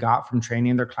that they got from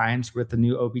training their clients with the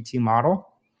new OPT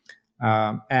model.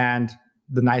 And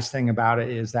the nice thing about it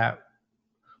is that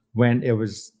when it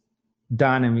was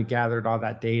done and we gathered all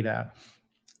that data,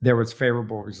 there was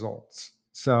favorable results.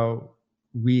 So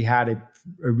we had a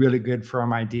really good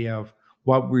firm idea of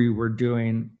what we were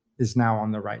doing is now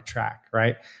on the right track,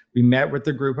 right? We met with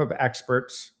a group of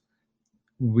experts.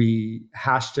 We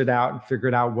hashed it out and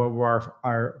figured out what were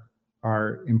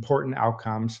our important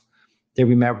outcomes. Then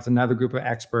we met with another group of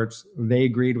experts. They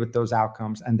agreed with those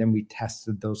outcomes, and then we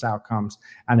tested those outcomes,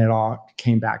 and it all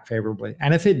came back favorably.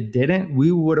 And if it didn't,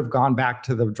 we would have gone back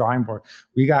to the drawing board.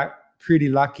 We got pretty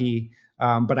lucky,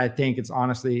 but I think it's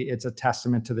a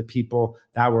testament to the people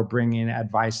that were bringing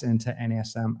advice into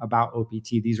NASM about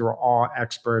OPT. These were all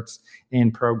experts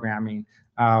in programming.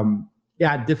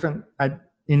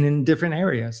 In different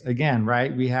areas. Again,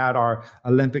 right? We had our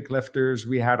Olympic lifters,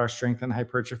 we had our strength and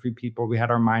hypertrophy people, we had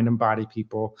our mind and body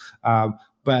people.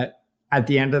 But at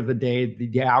the end of the day,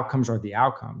 the outcomes are the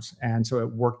outcomes. And so it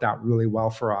worked out really well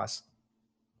for us.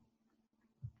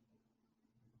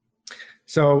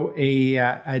 So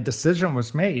a decision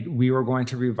was made. We were going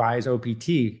to revise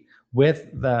OPT with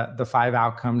the 5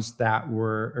 outcomes that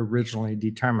were originally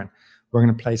determined. We're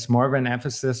going to place more of an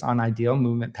emphasis on ideal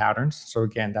movement patterns. So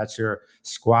again, that's your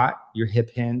squat, your hip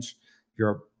hinge,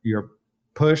 your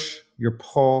push, your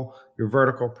pull, your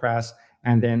vertical press,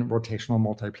 and then rotational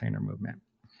multiplanar movement.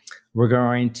 We're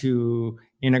going to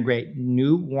integrate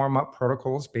new warm-up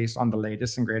protocols based on the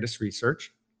latest and greatest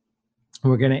research.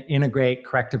 We're going to integrate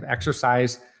corrective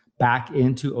exercise back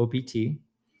into OPT.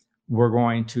 We're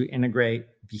going to integrate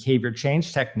behavior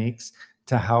change techniques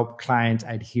to help clients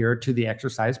adhere to the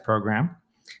exercise program.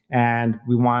 And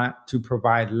we want to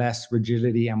provide less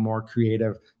rigidity and more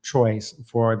creative choice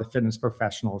for the fitness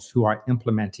professionals who are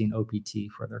implementing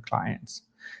OPT for their clients.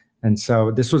 And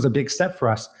so this was a big step for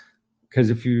us,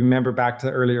 because if you remember back to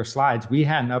the earlier slides, we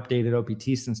hadn't updated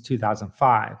OPT since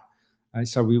 2005.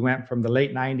 So we went from the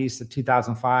late 90s to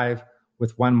 2005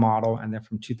 with one model, and then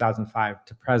from 2005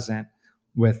 to present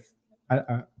with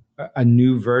a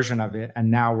new version of it,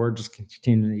 and now we're just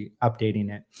continually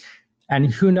updating it.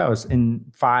 And who knows, in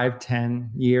 5-10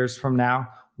 years from now,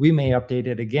 we may update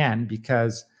it again,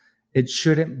 because it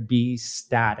shouldn't be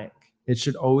static. It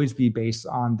should always be based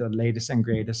on the latest and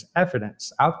greatest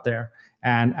evidence out there.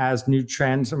 And as new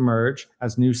trends emerge,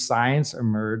 as new science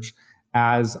emerge,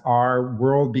 as our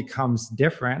world becomes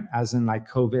different, as in like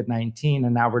COVID-19,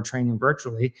 and now we're training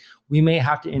virtually, we may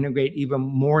have to integrate even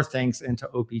more things into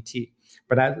OPT.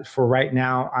 But for right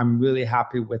now, I'm really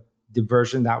happy with the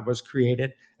version that was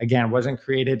created. Again, it wasn't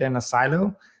created in a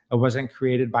silo. It wasn't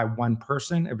created by one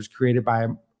person. It was created by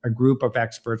a group of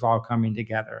experts all coming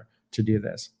together to do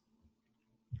this.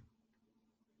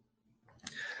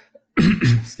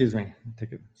 Excuse me,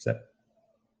 take a sip.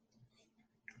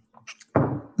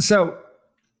 So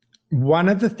one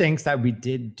of the things that we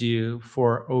did do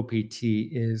for OPT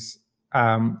is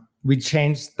we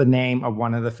changed the name of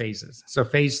one of the phases. So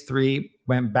phase 3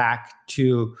 went back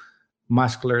to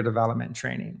muscular development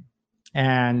training.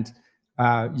 And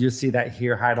you'll see that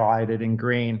here highlighted in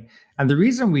green. And the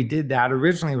reason we did that,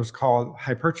 originally it was called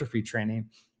hypertrophy training.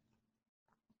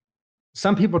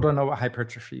 Some people don't know what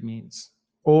hypertrophy means,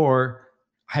 or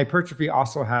hypertrophy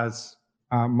also has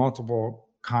multiple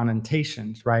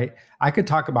connotations, right? I could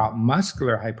talk about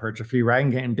muscular hypertrophy, right,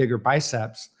 and getting bigger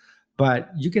biceps, but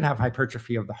you could have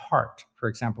hypertrophy of the heart, for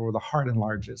example, where the heart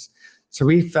enlarges. So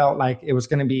we felt like it was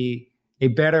going to be a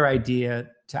better idea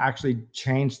to actually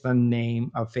change the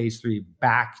name of phase 3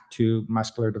 back to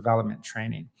muscular development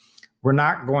training. We're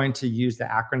not going to use the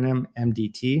acronym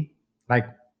MDT, like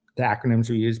the acronyms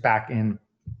we used back in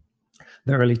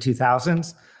the early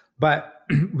 2000s, but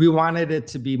we wanted it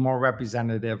to be more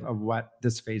representative of what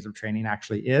this phase of training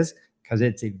actually is, because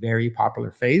it's a very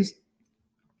popular phase.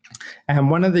 And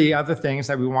one of the other things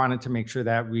that we wanted to make sure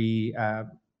that we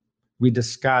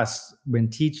discuss when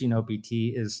teaching OPT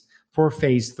is, for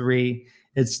phase 3,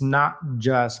 it's not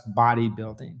just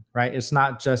bodybuilding, right? It's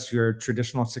not just your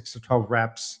traditional 6 to 12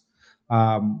 reps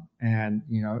and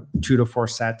 2 to 4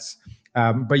 sets.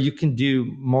 But you can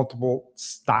do multiple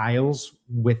styles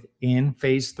within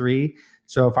phase 3.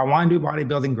 So if I want to do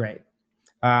bodybuilding, great.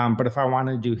 But if I want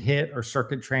to do HIIT or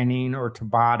circuit training or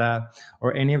Tabata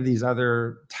or any of these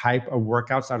other type of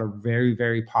workouts that are very,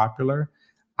 very popular,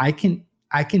 I can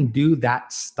do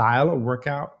that style of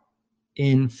workout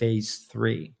in phase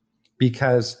 3,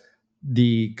 because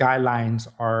the guidelines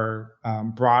are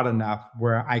broad enough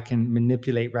where I can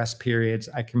manipulate rest periods.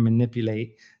 I can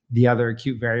manipulate the other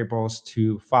acute variables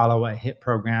to follow a HIIT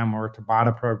program or a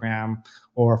Tabata program,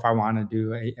 or if I want to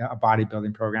do a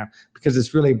bodybuilding program, because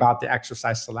it's really about the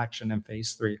exercise selection in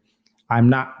phase 3. I'm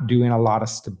not doing a lot of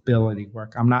stability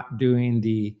work. I'm not doing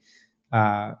the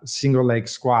single leg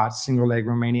squats, single leg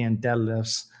Romanian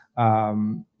deadlifts,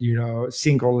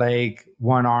 single leg,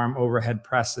 one arm overhead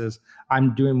presses.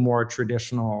 I'm doing more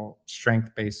traditional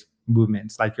strength-based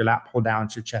movements like your lat pull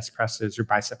downs, your chest presses, your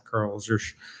bicep curls,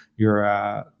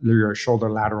 your shoulder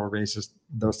lateral raises,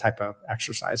 those type of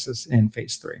exercises in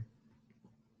phase 3.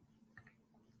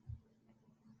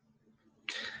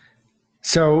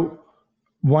 So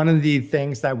one of the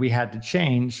things that we had to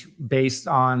change based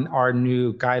on our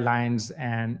new guidelines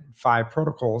and 5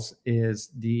 protocols is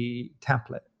the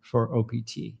template for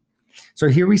OPT. So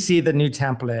here we see the new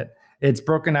template. It's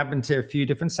broken up into a few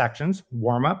different sections: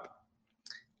 warm-up,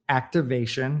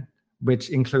 activation, which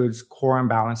includes core and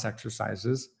balance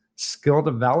exercises, skill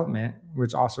development,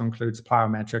 which also includes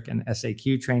plyometric and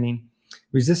SAQ training,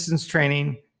 resistance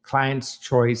training, client's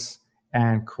choice,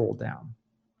 and cool down.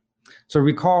 So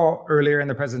recall earlier in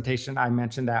the presentation, I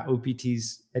mentioned that OPT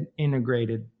is an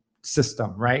integrated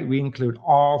system, right? We include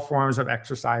all forms of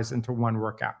exercise into one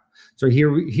workout. So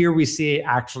here we see it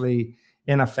actually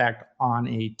in effect on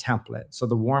a template. So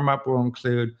the warm-up will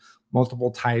include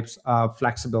multiple types of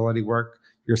flexibility work,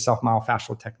 your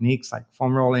self-myofascial techniques like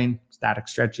foam rolling, static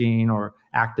stretching, or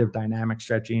active dynamic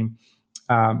stretching.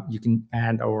 You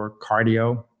can or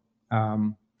cardio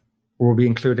will be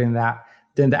included in that.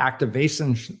 Then the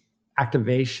activation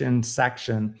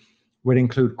section would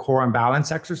include core and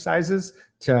balance exercises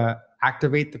to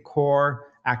activate the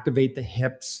core, activate the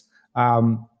hips.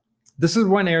 This is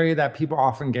one area that people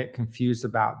often get confused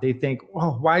about. They think,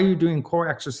 well, why are you doing core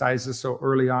exercises so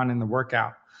early on in the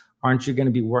workout? Aren't you going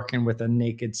to be working with a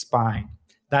naked spine?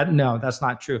 No, that's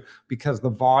not true, because the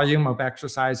volume of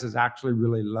exercise is actually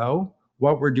really low.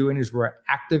 What we're doing is we're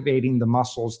activating the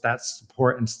muscles that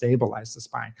support and stabilize the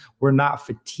spine. We're not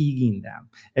fatiguing them.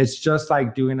 It's just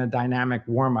like doing a dynamic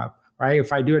warm-up, right?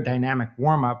 If I do a dynamic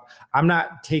warm-up, I'm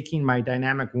not taking my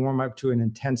dynamic warm-up to an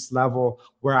intense level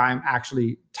where I'm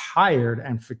actually tired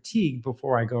and fatigued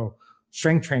before I go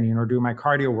strength training or do my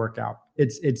cardio workout.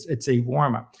 It's a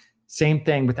warm-up. Same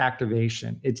thing with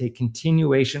activation. It's a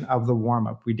continuation of the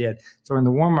warm-up we did. So in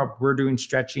the warm-up, we're doing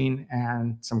stretching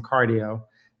and some cardio.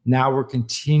 Now we're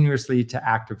continuously to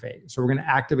activate. So we're going to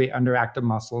activate underactive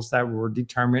muscles that were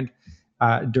determined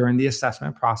during the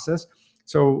assessment process.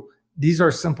 So these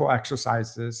are simple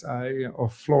exercises, a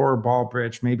floor ball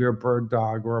bridge, maybe a bird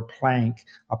dog or a plank,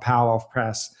 a Pallof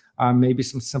press, maybe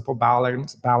some simple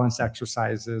balance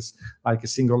exercises like a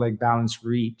single leg balance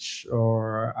reach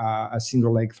or a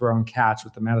single leg throw and catch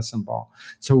with the medicine ball.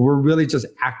 So we're really just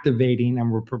activating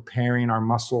and we're preparing our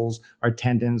muscles, our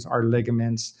tendons, our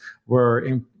ligaments.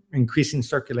 We're increasing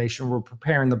circulation. We're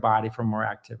preparing the body for more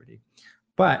activity.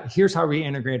 But here's how we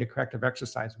integrate a corrective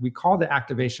exercise. We call the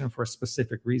activation for a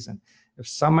specific reason. If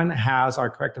someone has our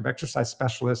corrective exercise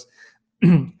specialist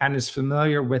and is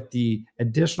familiar with the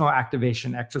additional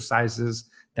activation exercises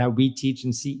that we teach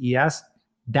in CES,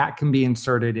 that can be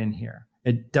inserted in here.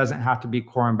 It doesn't have to be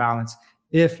core and balance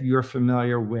if you're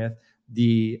familiar with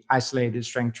the isolated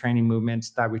strength training movements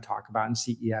that we talk about in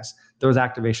CES. Those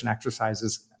activation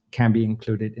exercises can be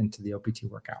included into the OPT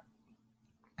workout.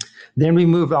 Then we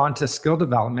move on to skill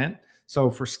development.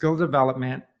 So for skill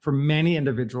development, for many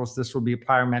individuals, this will be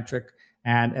plyometric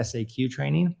and SAQ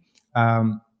training.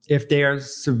 If they are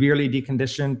severely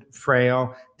deconditioned,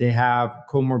 frail, they have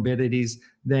comorbidities,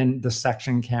 then the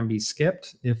section can be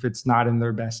skipped if it's not in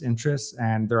their best interest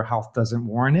and their health doesn't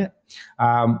warrant it.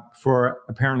 For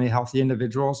apparently healthy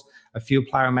individuals, a few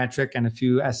plyometric and a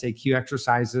few SAQ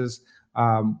exercises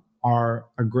are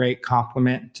a great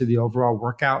complement to the overall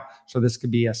workout. So this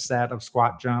could be a set of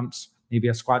squat jumps, maybe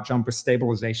a squat jump with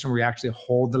stabilization where you actually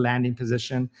hold the landing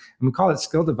position. And we call it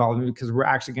skill development because we're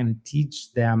actually going to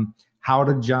teach them how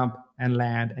to jump and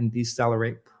land and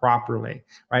decelerate properly,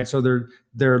 right? So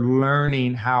they're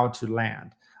learning how to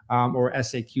land, or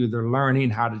SAQ, they're learning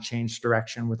how to change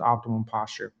direction with optimum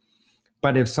posture.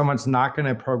 But if someone's not going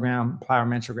to program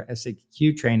plyometric or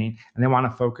SAQ training and they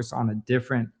want to focus on a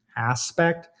different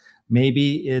aspect,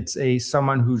 maybe it's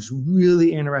someone who's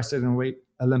really interested in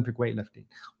Olympic weightlifting.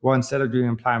 Well, instead of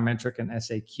doing plyometric and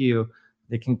SAQ,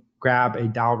 they can grab a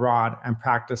dowel rod and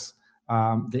practice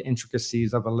the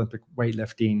intricacies of Olympic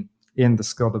weightlifting in the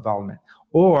skill development.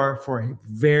 Or for a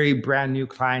very brand new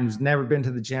client who's never been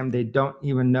to the gym, they don't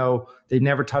even know, they've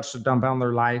never touched a dumbbell in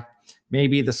their life,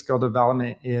 maybe the skill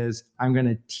development is I'm going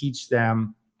to teach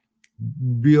them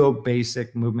real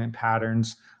basic movement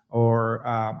patterns or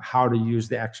how to use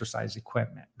the exercise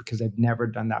equipment because they've never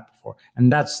done that before. And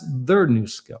that's their new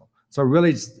skill. So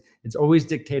really it's always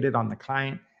dictated on the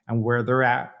client and where they're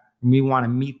at. And we want to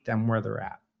meet them where they're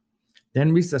at.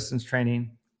 Then resistance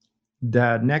training.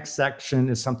 The next section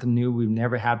is something new we've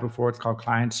never had before. It's called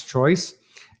Client's Choice.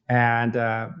 And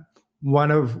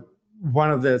one of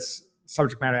the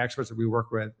subject matter experts that we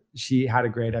work with, she had a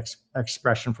great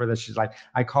expression for this. She's like,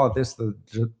 I call this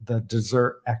the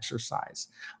dessert exercise.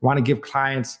 I want to give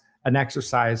clients an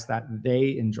exercise that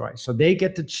they enjoy. So they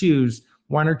get to choose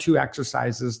one or two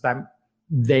exercises that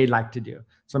they like to do.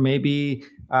 So maybe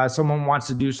someone wants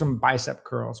to do some bicep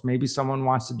curls. Maybe someone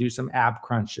wants to do some ab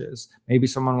crunches. Maybe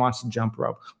someone wants to jump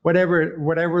rope.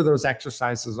 Whatever those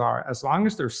exercises are, as long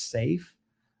as they're safe,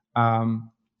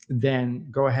 then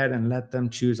go ahead and let them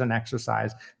choose an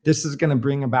exercise. This is going to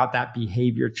bring about that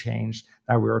behavior change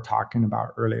that we were talking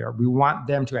about earlier. We want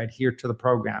them to adhere to the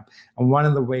program. And one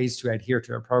of the ways to adhere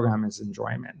to a program is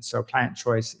enjoyment. So client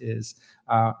choice is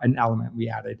an element we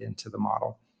added into the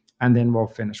model. And then we'll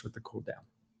finish with the cool down.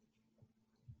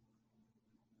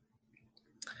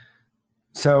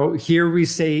 So here we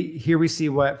see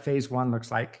what phase one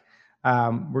looks like.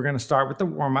 We're going to start with the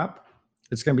warm up.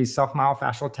 It's going to be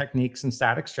self-myofascial techniques and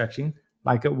static stretching,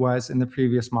 like it was in the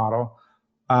previous model,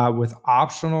 with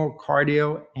optional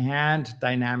cardio and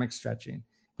dynamic stretching.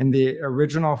 In the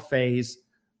original phase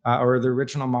or the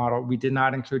original model, we did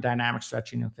not include dynamic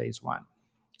stretching in phase one.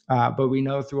 But we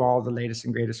know through all the latest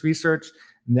and greatest research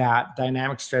that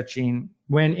dynamic stretching,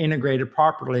 when integrated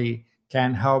properly,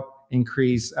 can help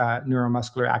increase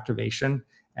neuromuscular activation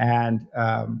and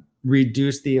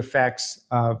reduce the effects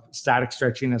of static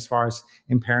stretching as far as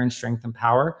impairing strength and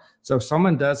power. So if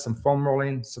someone does some foam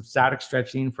rolling, some static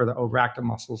stretching for the overactive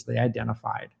muscles they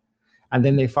identified, and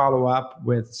then they follow up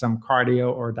with some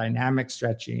cardio or dynamic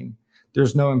stretching,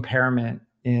 there's no impairment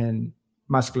in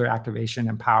muscular activation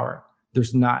and power.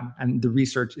 There's none. And the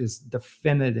research is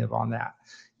definitive on that.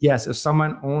 Yes, if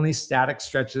someone only static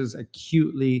stretches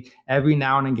acutely every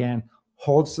now and again,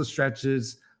 holds the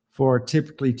stretches for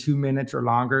typically 2 minutes or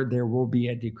longer, there will be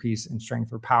a decrease in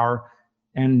strength or power.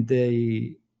 And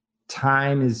the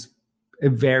time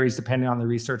it varies depending on the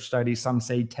research study. Some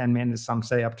say 10 minutes, some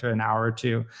say up to an hour or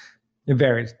two. It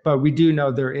varies. But we do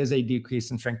know there is a decrease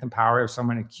in strength and power if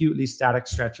someone acutely static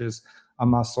stretches a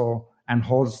muscle and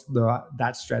holds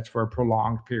that stretch for a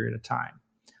prolonged period of time.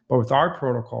 But with our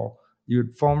protocol,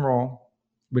 you'd foam roll,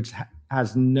 which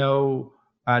has no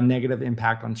negative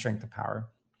impact on strength and power.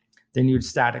 Then you'd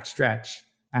static stretch.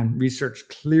 And research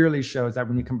clearly shows that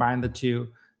when you combine the two,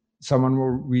 someone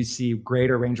will receive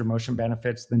greater range of motion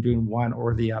benefits than doing one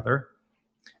or the other.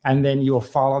 And then you'll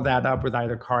follow that up with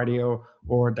either cardio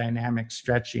or dynamic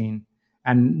stretching.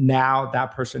 And now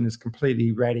that person is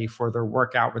completely ready for their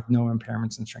workout with no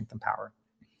impairments in strength and power.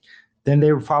 Then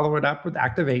they will follow it up with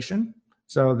activation.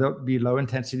 So there'll be low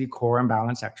intensity core and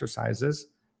balance exercises,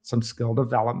 some skill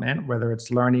development, whether it's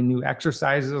learning new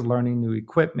exercises, learning new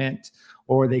equipment,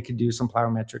 or they could do some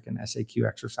plyometric and SAQ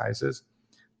exercises.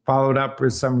 Followed up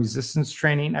with some resistance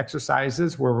training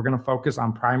exercises where we're going to focus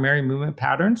on primary movement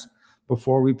patterns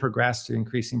before we progress to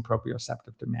increasing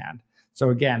proprioceptive demand. So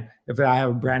again, if I have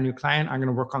a brand new client, I'm going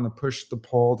to work on the push, the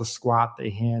pull, the squat, the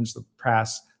hinge, the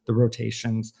press, the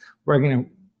rotations.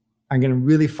 I'm going to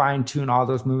really fine tune all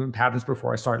those movement patterns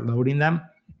before I start loading them.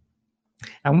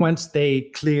 And once they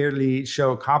clearly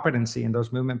show competency in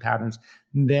those movement patterns,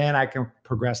 then I can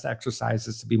progress the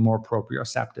exercises to be more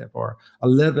proprioceptive or a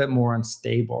little bit more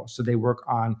unstable. So they work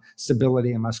on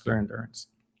stability and muscular endurance,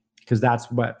 because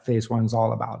that's what phase one is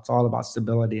all about. It's all about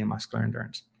stability and muscular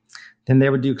endurance. Then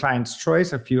they would do client's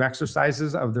choice, a few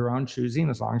exercises of their own choosing,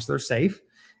 as long as they're safe.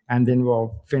 And then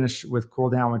we'll finish with cool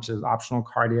down, which is optional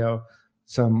cardio,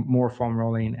 some more foam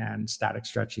rolling and static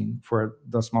stretching for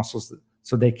those muscles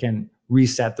so they can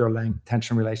reset their length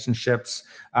tension relationships,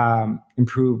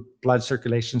 improve blood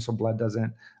circulation so blood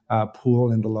doesn't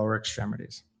pool in the lower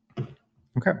extremities.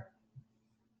 Okay.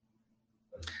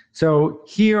 So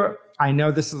here, I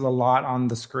know this is a lot on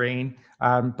the screen,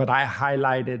 but I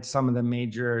highlighted some of the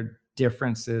major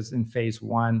differences in phase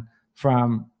one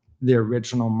from the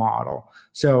original model.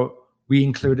 So we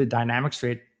included dynamic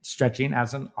stretching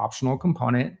as an optional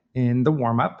component in the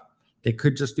warm-up. They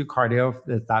could just do cardio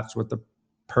if that's what the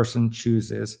person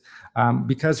chooses.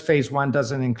 Because phase one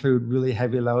doesn't include really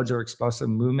heavy loads or explosive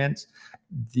movements,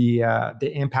 the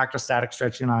impact of static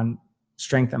stretching on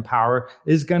strength and power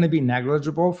is going to be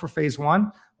negligible for phase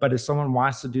one. But if someone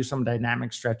wants to do some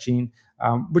dynamic stretching,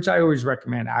 which I always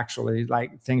recommend actually,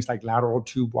 like things like lateral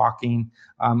tube walking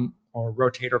or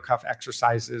rotator cuff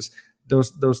exercises,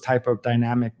 those type of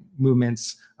dynamic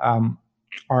movements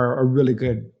are really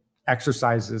good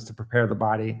exercises to prepare the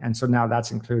body. And so now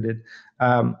that's included.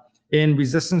 In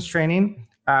resistance training,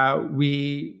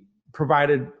 we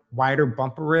provided wider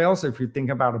bumper rails. If you think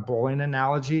about a bowling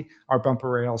analogy, our bumper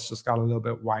rails just got a little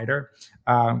bit wider.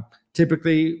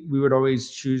 Typically, we would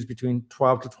always choose between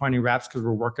 12 to 20 reps because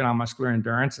we're working on muscular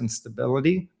endurance and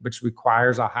stability, which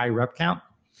requires a high rep count.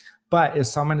 But if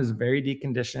someone is very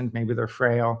deconditioned, maybe they're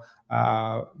frail,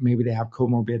 maybe they have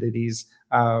comorbidities,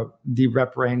 the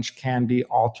rep range can be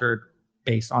altered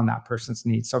based on that person's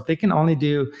needs. So if they can only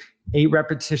do 8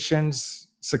 repetitions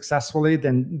successfully,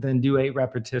 then do 8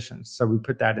 repetitions. So we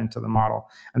put that into the model.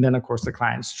 And then, of course, the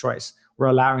client's choice. We're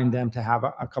allowing them to have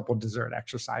a couple dessert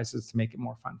exercises to make it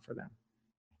more fun for them.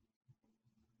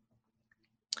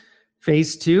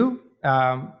 Phase 2,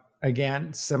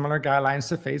 again, similar guidelines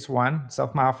to phase 1,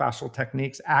 self-myofascial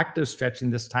techniques, active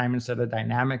stretching this time instead of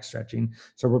dynamic stretching.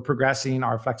 So we're progressing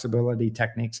our flexibility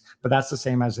techniques, but that's the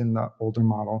same as in the older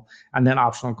model. And then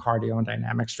optional cardio and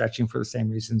dynamic stretching for the same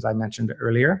reasons I mentioned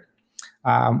earlier.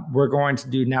 We're going to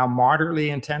do now moderately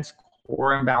intense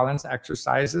core and balance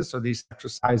exercises. So these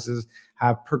exercises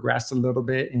have progressed a little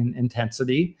bit in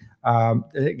intensity.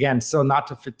 Again, still not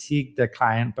to fatigue the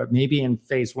client, but maybe in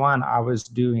phase 1, I was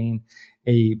doing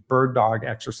a bird dog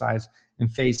exercise. In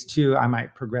phase 2, I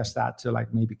might progress that to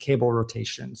like maybe cable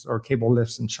rotations or cable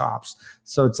lifts and chops.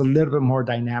 So it's a little bit more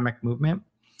dynamic movement.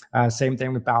 Same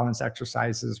thing with balance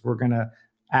exercises. We're going to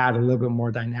add a little bit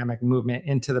more dynamic movement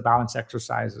into the balance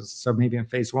exercises. So maybe in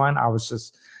phase 1, I was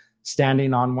just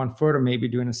standing on one foot or maybe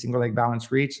doing a single leg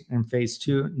balance reach. In phase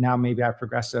 2, now maybe I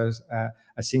progress as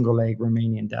a single leg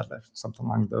Romanian deadlift, something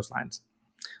along those lines.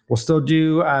 We'll still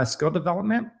do skill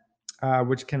development,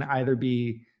 which can either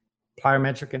be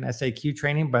plyometric and SAQ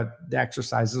training, but the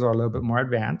exercises are a little bit more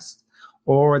advanced,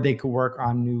 or they could work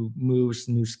on new moves,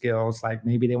 new skills, like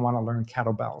maybe they want to learn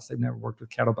kettlebells. They've never worked with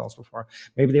kettlebells before.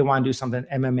 Maybe they want to do something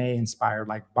MMA inspired,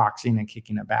 like boxing and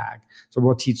kicking a bag. So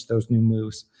we'll teach those new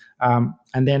moves. And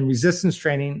then resistance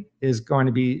training is going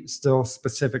to be still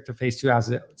specific to phase 2 as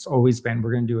it's always been.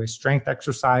 We're going to do a strength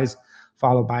exercise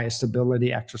followed by a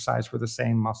stability exercise for the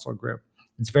same muscle group.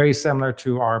 It's very similar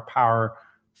to our power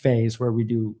phase where we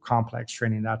do complex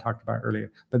training that I talked about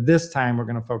earlier. But this time we're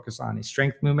going to focus on a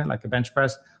strength movement like a bench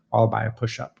press followed by a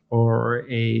push-up, or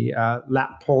a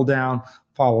lat pull down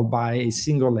followed by a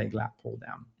single leg lat pull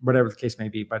down, whatever the case may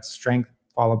be, but strength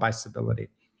followed by stability.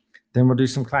 Then we'll do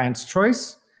some client's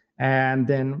choice, and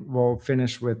then we'll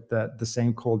finish with the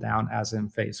same cool down as in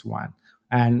phase 1.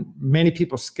 And many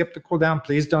people skip the cool down.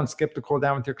 Please don't skip the cool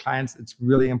down with your clients. It's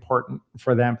really important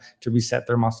for them to reset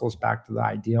their muscles back to the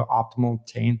ideal optimal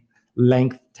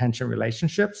length tension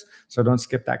relationships. So don't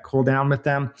skip that cool down with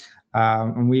them.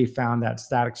 And we found that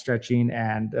static stretching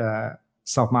and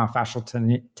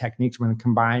self-myofascial techniques, when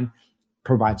combined,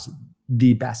 provides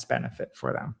the best benefit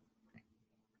for them.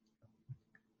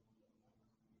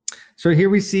 So here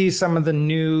we see some of the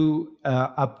new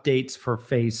updates for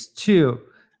phase 2.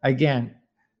 Again,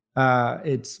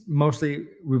 it's mostly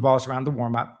revolves around the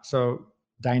warm-up. So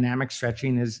dynamic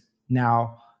stretching is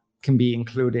now can be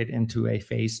included into a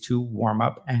phase 2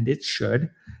 warm-up, and it should.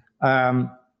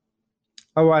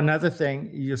 Another thing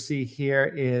you'll see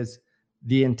here is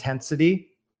the intensity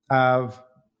of,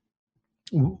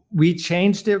 we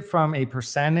changed it from a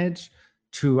percentage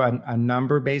to a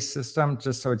number-based system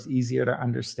just so it's easier to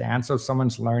understand. So if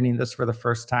someone's learning this for the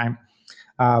first time,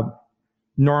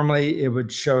 normally it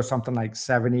would show something like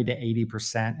 70 to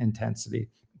 80% intensity,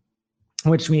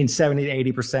 which means 70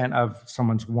 to 80% of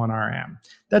someone's 1 RM.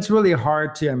 That's really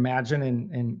hard to imagine,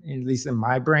 in at least in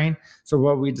my brain. So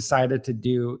what we decided to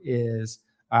do is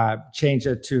change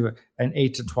it to an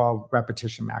 8 to 12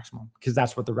 repetition maximum, because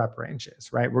that's what the rep range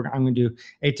is, right? I'm going to do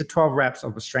 8 to 12 reps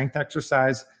of a strength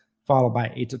exercise, followed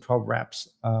by 8 to 12 reps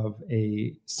of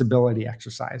a stability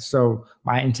exercise. So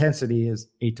my intensity is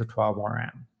 8 to 12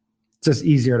 RM. It's just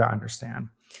easier to understand.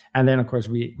 And then, of course,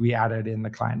 we added in the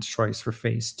client's choice for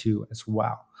phase 2 as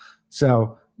well.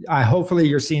 So hopefully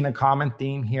you're seeing a common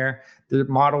theme here. The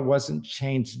model wasn't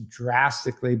changed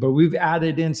drastically, but we've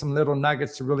added in some little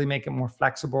nuggets to really make it more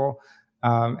flexible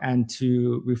and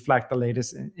to reflect the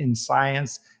latest in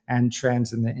science and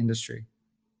trends in the industry.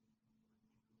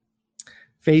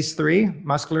 Phase 3,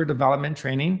 muscular development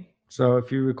training. So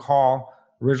if you recall,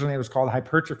 originally it was called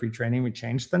hypertrophy training. We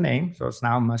changed the name, so it's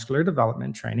now muscular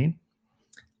development training.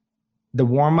 The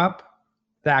warm-up,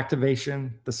 the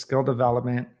activation, the skill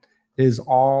development is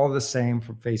all the same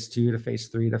from phase 2 to phase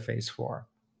 3 to phase 4.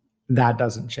 That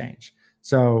doesn't change.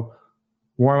 So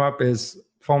warm-up is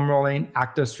foam rolling,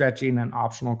 active stretching, and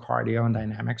optional cardio and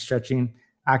dynamic stretching.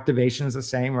 Activation is the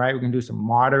same, right? We can do some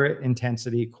moderate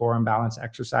intensity core and balance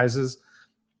exercises.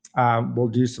 We'll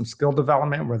do some skill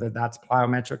development, whether that's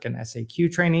plyometric and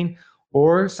SAQ training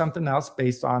or something else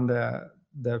based on the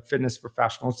the fitness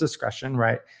professional's discretion,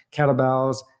 right?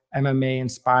 Kettlebells, MMA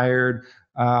inspired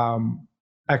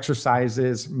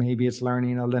exercises. Maybe it's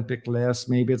learning Olympic lifts.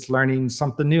 Maybe it's learning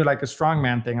something new, like a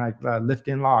strongman thing, like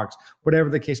lifting logs, whatever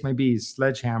the case may be,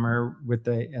 sledgehammer with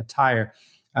a tire.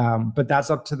 But that's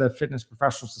up to the fitness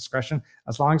professional's discretion,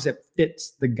 as long as it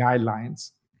fits the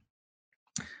guidelines.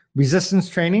 Resistance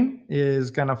training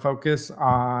is going to focus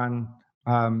on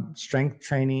strength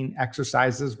training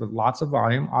exercises with lots of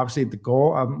volume. Obviously, the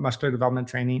goal of muscular development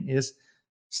training is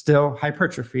still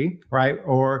hypertrophy, right?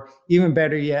 Or even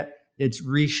better yet, it's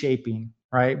reshaping,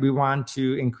 right? We want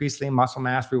to increase lean muscle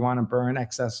mass. We want to burn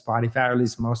excess body fat, or at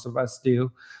least most of us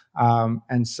do.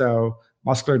 And so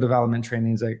muscular development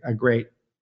training is a great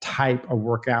type of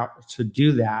workout to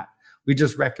do that. We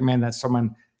just recommend that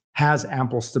someone has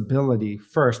ample stability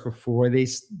first before they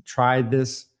try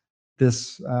this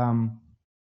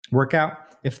workout.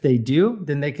 If they do,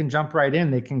 then they can jump right in.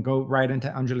 They can go right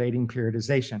into undulating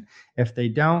periodization. If they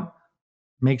don't,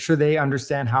 make sure they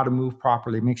understand how to move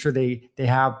properly. Make sure they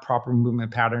have proper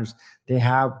movement patterns. They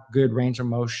have good range of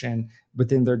motion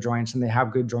within their joints, and they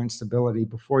have good joint stability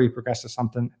before you progress to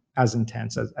something as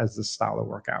intense as this style of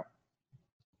workout.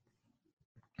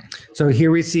 So here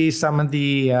we see some of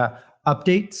the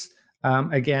updates.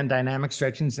 Again, dynamic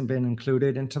stretching has been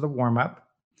included into the warm-up.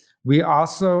 We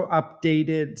also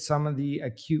updated some of the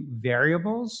acute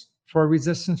variables for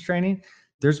resistance training.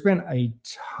 There's been a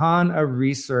ton of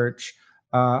research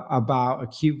about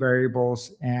acute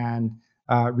variables and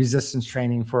resistance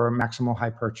training for maximal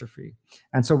hypertrophy.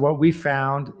 And so what we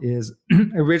found is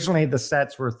originally the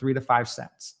sets were 3 to 5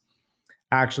 sets.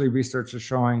 Actually, research is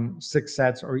showing 6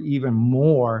 sets or even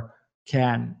more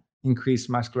can increase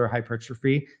muscular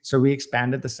hypertrophy. So we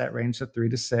expanded the set range to 3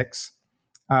 to 6.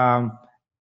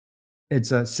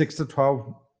 It's a 6 to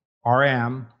 12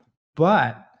 RM,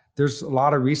 but there's a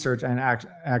lot of research, and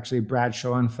actually Brad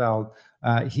Schoenfeld,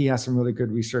 he has some really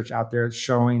good research out there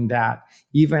showing that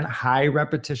even high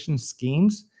repetition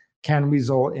schemes can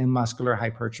result in muscular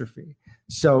hypertrophy.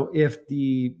 So if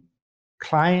the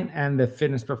client and the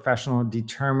fitness professional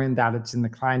determine that it's in the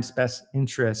client's best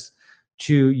interest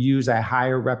to use a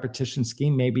higher repetition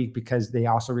scheme, maybe because they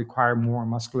also require more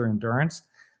muscular endurance,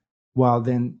 well,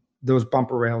 then those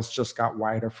bumper rails just got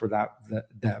wider for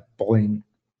that bowling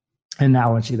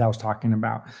analogy that I was talking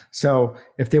about. So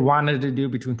if they wanted to do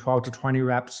between 12 to 20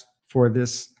 reps for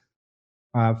this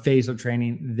phase of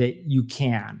training, that you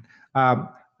can.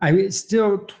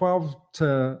 Still 6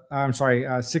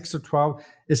 to 12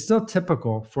 is still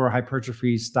typical for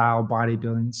hypertrophy style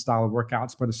bodybuilding style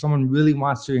workouts. But if someone really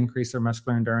wants to increase their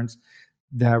muscular endurance,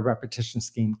 the repetition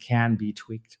scheme can be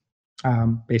tweaked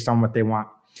based on what they want.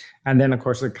 And then, of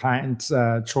course, the client's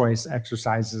choice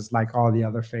exercises, like all the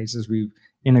other phases, we've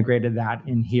integrated that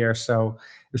in here. So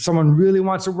if someone really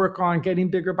wants to work on getting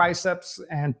bigger biceps,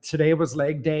 and today was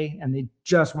leg day and they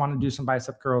just want to do some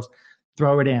bicep curls,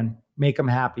 throw it in, make them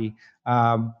happy.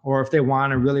 Or if they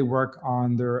want to really work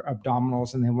on their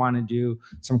abdominals and they want to do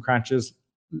some crunches,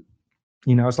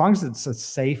 you know, as long as it's a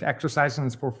safe exercise and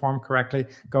it's performed correctly,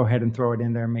 go ahead and throw it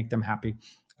in there and make them happy.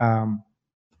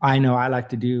 I know I like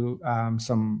to do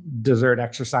some dessert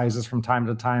exercises from time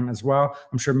to time as well.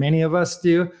 I'm sure many of us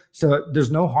do. So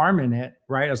there's no harm in it,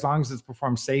 right? As long as it's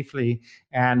performed safely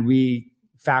and we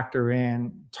factor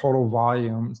in total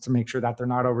volumes to make sure that they're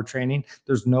not overtraining,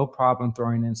 there's no problem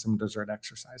throwing in some dessert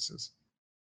exercises.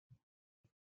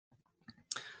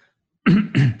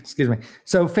 Excuse me.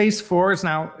 So phase 4 is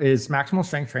maximal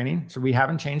strength training. So we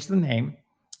haven't changed the name.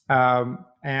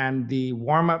 And the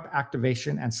warm-up,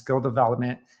 activation, and skill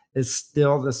development is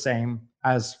still the same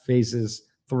as phases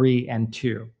 3 and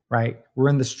 2, right? We're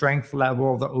in the strength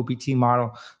level of the OPT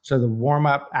model. So the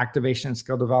warm-up, activation, and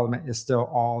skill development is still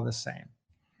all the same.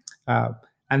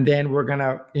 And then we're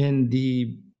gonna, in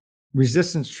the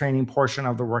resistance training portion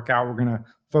of the workout, we're gonna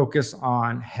focus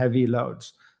on heavy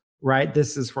loads, right?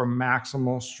 This is for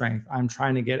maximal strength. I'm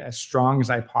trying to get as strong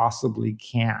as I possibly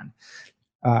can.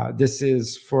 This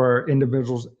is for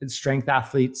individuals, strength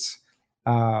athletes,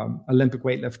 Olympic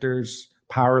weightlifters,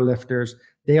 power lifters.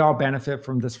 They all benefit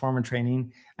from this form of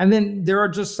training. And then there are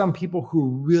just some people who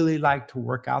really like to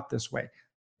work out this way.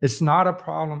 It's not a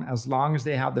problem as long as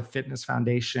they have the fitness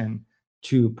foundation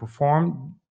to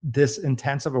perform this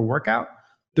intense of a workout.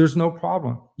 There's no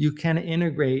problem. You can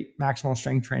integrate maximal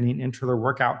strength training into their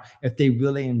workout if they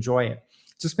really enjoy it.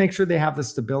 Just make sure they have the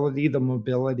stability, the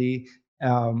mobility,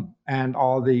 and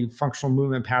all the functional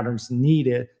movement patterns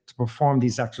needed to perform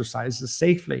these exercises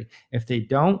safely. If they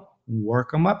don't,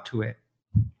 work them up to it.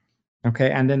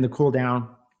 Okay, and then the cool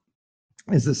down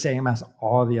is the same as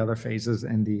all the other phases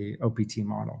in the OPT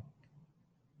model.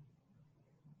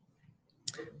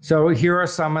 So here are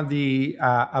some of the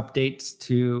updates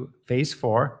to phase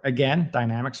 4. Again,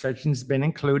 dynamic stretching has been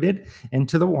included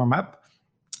into the warm-up.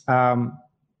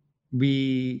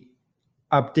 We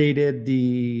updated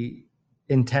the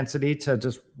intensity to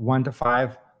just 1 to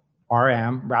 5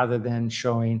 RM rather than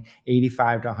showing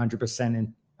 85 to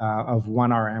 100% of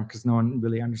 1 RM, because no one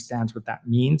really understands what that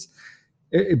means.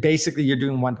 Basically, you're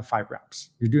doing 1 to 5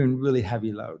 reps. You're doing really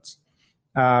heavy loads.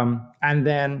 And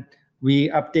then we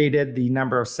updated the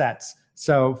number of sets.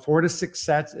 So 4 to 6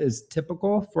 sets is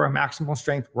typical for a maximal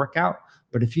strength workout.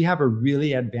 But if you have a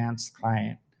really advanced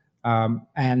client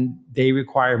and they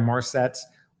require more sets,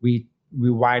 we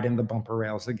widen the bumper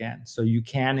rails again. So you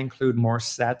can include more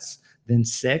sets than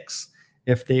 6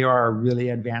 if they are a really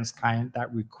advanced client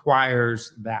that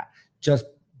requires that. Just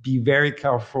be very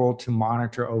careful to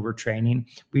monitor overtraining.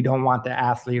 We don't want the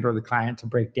athlete or the client to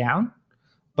break down.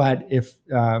 But if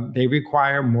they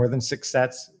require more than 6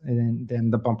 sets, then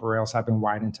the bumper rails have been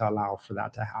widened to allow for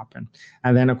that to happen.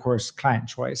 And then, of course, client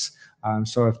choice.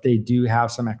 So if they do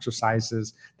have some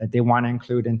exercises that they want to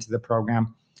include into the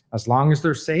program, as long as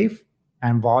they're safe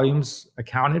and volumes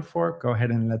accounted for, go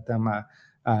ahead and let them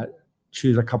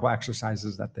choose a couple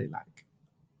exercises that they like.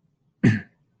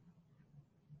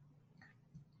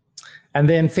 And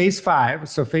then phase 5.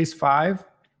 So phase 5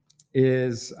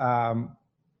 is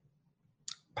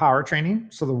power training.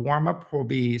 So the warm-up will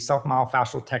be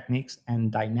self-myofascial techniques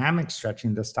and dynamic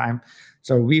stretching this time.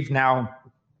 So we've now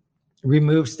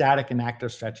removed static and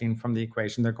active stretching from the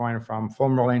equation. They're going from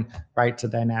foam rolling right to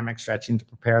dynamic stretching to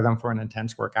prepare them for an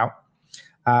intense workout.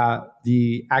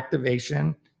 The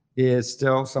activation is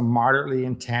still some moderately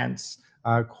intense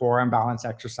core and balance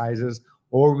exercises,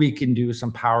 or we can do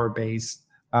some power-based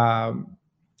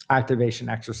activation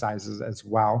exercises as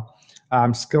well.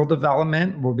 Skill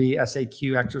development will be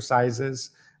SAQ exercises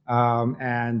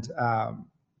and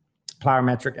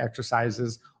plyometric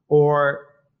exercises, or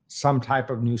some type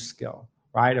of new skill,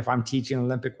 right? If I'm teaching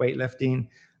Olympic weightlifting,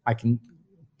 I can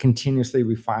continuously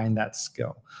refine that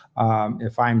skill.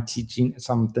 If I'm teaching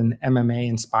something MMA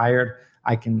inspired,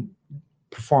 I can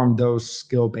perform those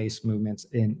skill-based movements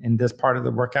in this part of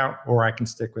the workout, or I can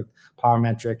stick with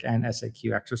plyometric and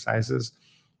SAQ exercises.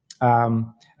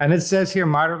 And it says here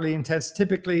moderately intense.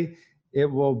 Typically,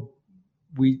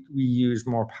 we use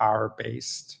more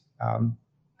power-based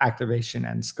activation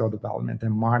and skill development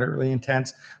than moderately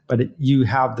intense, but you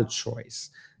have the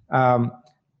choice.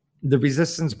 The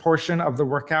resistance portion of the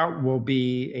workout will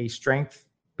be a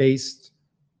strength-based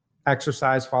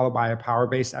exercise followed by a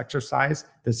power-based exercise.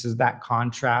 This is that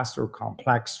contrast or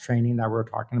complex training that we were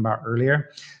talking about earlier.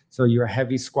 So your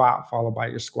heavy squat followed by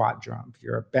your squat jump,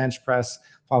 your bench press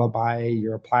followed by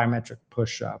your plyometric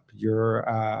push-up, your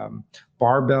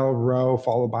barbell row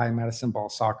followed by a medicine ball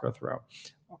soccer throw.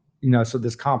 So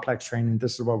this complex training,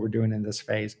 this is what we're doing in this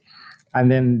phase.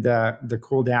 And then the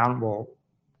cool down will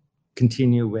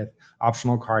continue with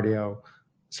optional cardio,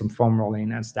 some foam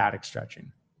rolling, and static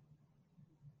stretching.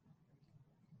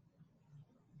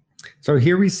 So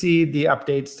here we see the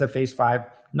updates to phase 5.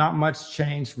 Not much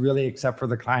change really, except for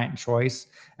the client choice.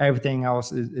 Everything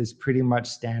else is pretty much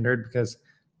standard, because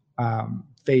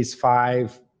phase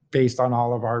 5, based on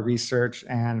all of our research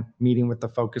and meeting with the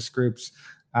focus groups,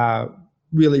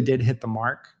 really did hit the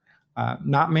mark.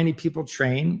 Not many people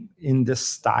train in this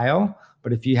style,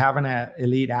 but if you have an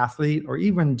elite athlete, or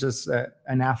even just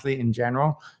an athlete in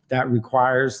general that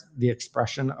requires the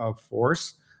expression of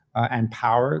force and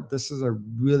power, this is a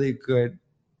really good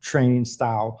training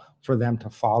style for them to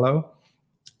follow.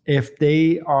 If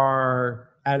they are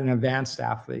an advanced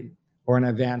athlete or an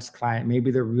advanced client, maybe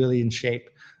they're really in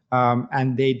shape,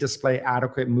 and they display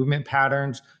adequate movement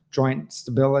patterns, joint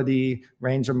stability,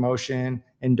 range of motion,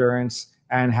 endurance,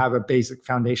 and have a basic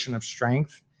foundation of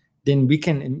strength, then we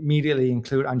can immediately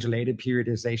include undulated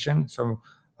periodization. So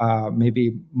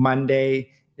maybe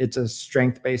Monday, it's a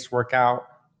strength-based workout.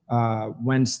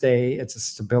 Wednesday, it's a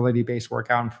stability-based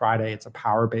workout, and Friday, it's a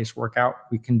power-based workout.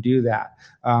 We can do that.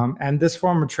 And this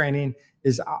form of training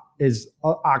is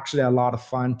actually a lot of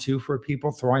fun too for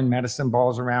people. Throwing medicine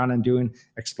balls around and doing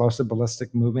explosive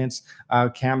ballistic movements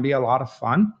can be a lot of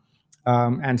fun.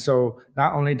 And so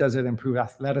not only does it improve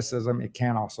athleticism, it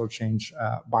can also change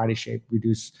body shape,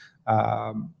 reduce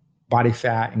body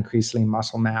fat, increase lean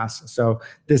muscle mass. So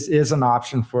this is an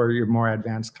option for your more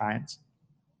advanced clients.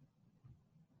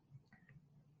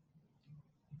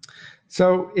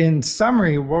 So in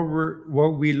summary,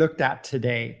 what we looked at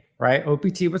today, right?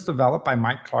 OPT was developed by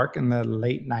Mike Clark in the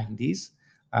late 90s.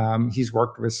 He's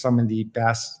worked with some of the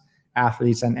best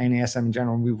athletes and NASM in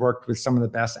general. We've worked with some of the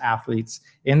best athletes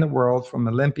in the world, from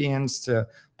Olympians to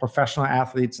professional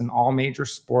athletes in all major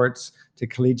sports to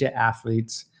collegiate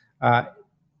athletes.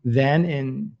 Then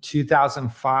in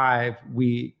 2005,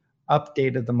 we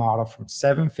updated the model from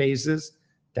 7 phases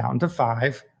down to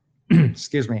 5,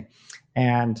 excuse me,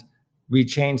 and we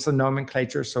changed the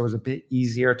nomenclature so it was a bit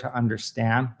easier to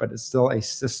understand, but it's still a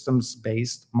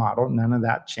systems-based model. None of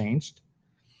that changed.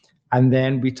 And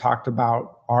then we talked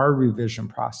about our revision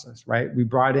process, right? We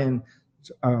brought in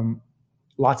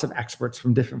lots of experts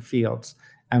from different fields,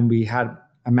 and we had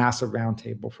a massive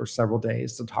roundtable for several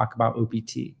days to talk about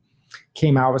OPT.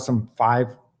 Came out with some five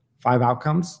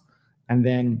outcomes, and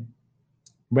then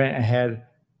went ahead,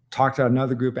 talked to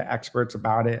another group of experts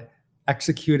about it,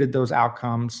 executed those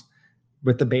outcomes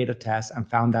with the beta test, and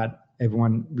found that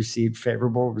everyone received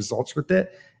favorable results with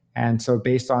it. And so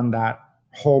based on that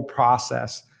whole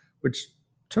process, which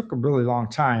took a really long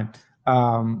time,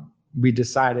 we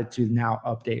decided to now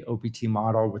update OPT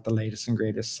model with the latest and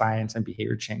greatest science and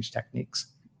behavior change techniques.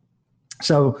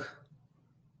 So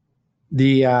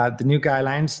the new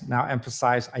guidelines now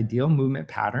emphasize ideal movement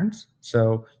patterns.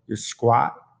 So your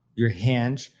squat, your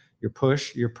hinge, your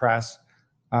push, your press,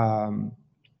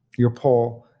 your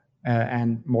pull,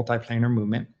 and multiplanar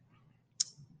movement.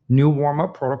 New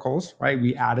warm-up protocols, right?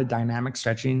 We added dynamic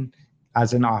stretching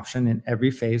as an option in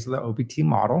every phase of the OPT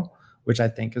model, which I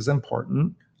think is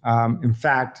important. In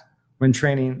fact, when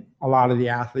training a lot of the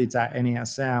athletes at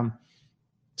NASM,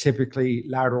 typically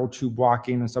lateral tube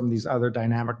walking and some of these other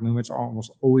dynamic movements are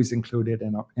almost always included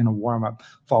in a warm-up.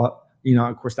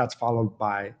 Of course, that's followed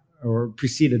by or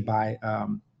preceded by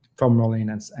foam rolling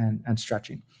and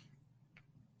stretching.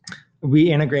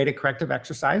 We integrated corrective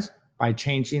exercise by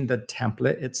changing the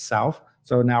template itself.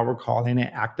 So now we're calling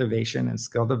it activation and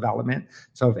skill development.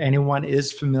 So if anyone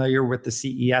is familiar with the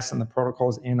CES and the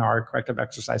protocols in our corrective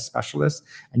exercise specialists,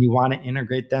 and you want to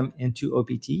integrate them into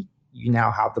OPT, you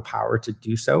now have the power to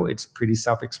do so. It's pretty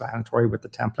self-explanatory with the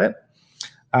template.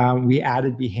 We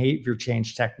added behavior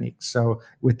change techniques. So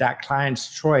with that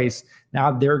client's choice,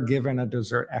 now they're given a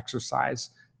dessert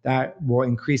exercise that will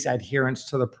increase adherence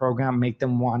to the program, make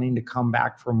them wanting to come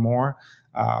back for more.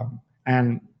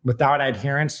 And without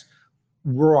adherence,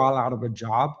 we're all out of a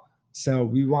job. So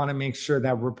we want to make sure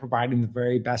that we're providing the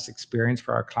very best experience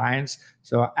for our clients.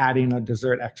 So adding a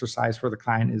dessert exercise for the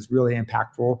client is really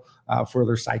impactful for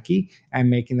their psyche and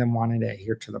making them want to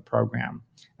adhere to the program.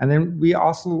 And then we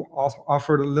also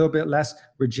offered a little bit less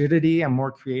rigidity and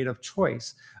more creative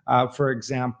choice. For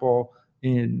example,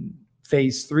 in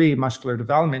phase 3 muscular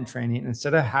development training,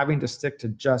 instead of having to stick to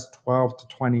just 6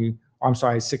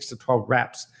 to 12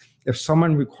 reps, if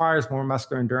someone requires more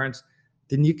muscular endurance,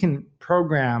 then you can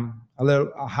program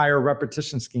a higher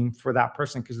repetition scheme for that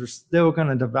person because they're still going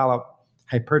to develop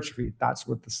hypertrophy. That's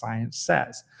what the science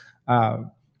says.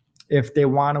 If they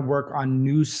want to work on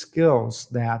new skills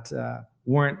that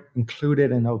weren't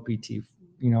included in OPT,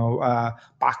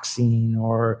 boxing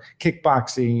or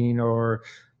kickboxing or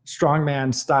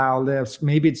strongman style lifts,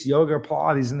 maybe it's yoga or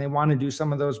Pilates, and they want to do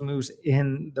some of those moves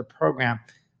in the program.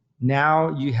 Now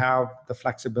you have the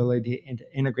flexibility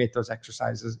to integrate those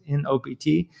exercises in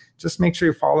OPT. Just make sure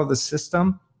you follow the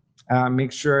system.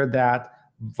 Make sure that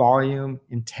volume,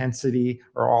 intensity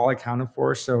are all accounted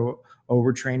for so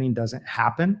overtraining doesn't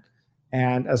happen.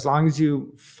 And as long as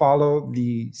you follow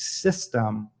the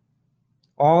system,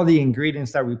 all the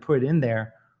ingredients that we put in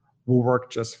there will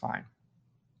work just fine.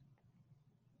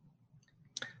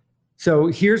 So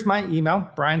here's my email,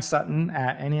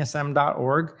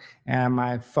 briansutton@nasm.org, and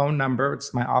my phone number,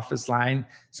 it's my office line.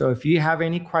 So if you have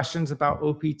any questions about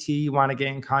OPT, you want to get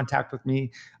in contact with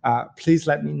me, please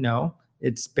let me know.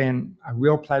 It's been a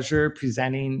real pleasure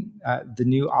presenting the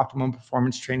new Optimum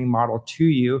Performance Training model to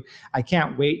you. I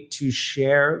can't wait to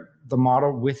share the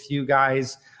model with you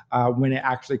guys when it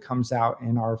actually comes out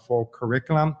in our full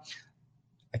curriculum.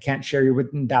 I can't share you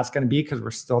when that's going to be because we're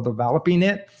still developing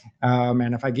it.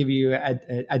 And if I give you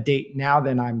a date now,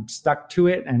 then I'm stuck to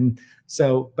it. And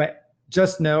so, but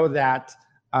just know that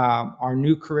our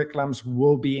new curriculums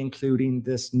will be including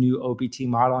this new OPT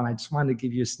model. And I just wanted to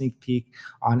give you a sneak peek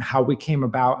on how we came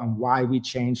about and why we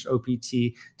changed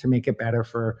OPT to make it better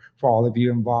for all of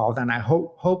you involved. And I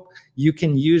hope you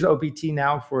can use OPT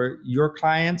now for your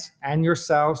clients and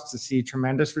yourselves to see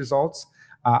tremendous results.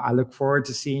 I look forward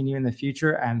to seeing you in the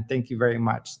future, and thank you very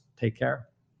much. Take care.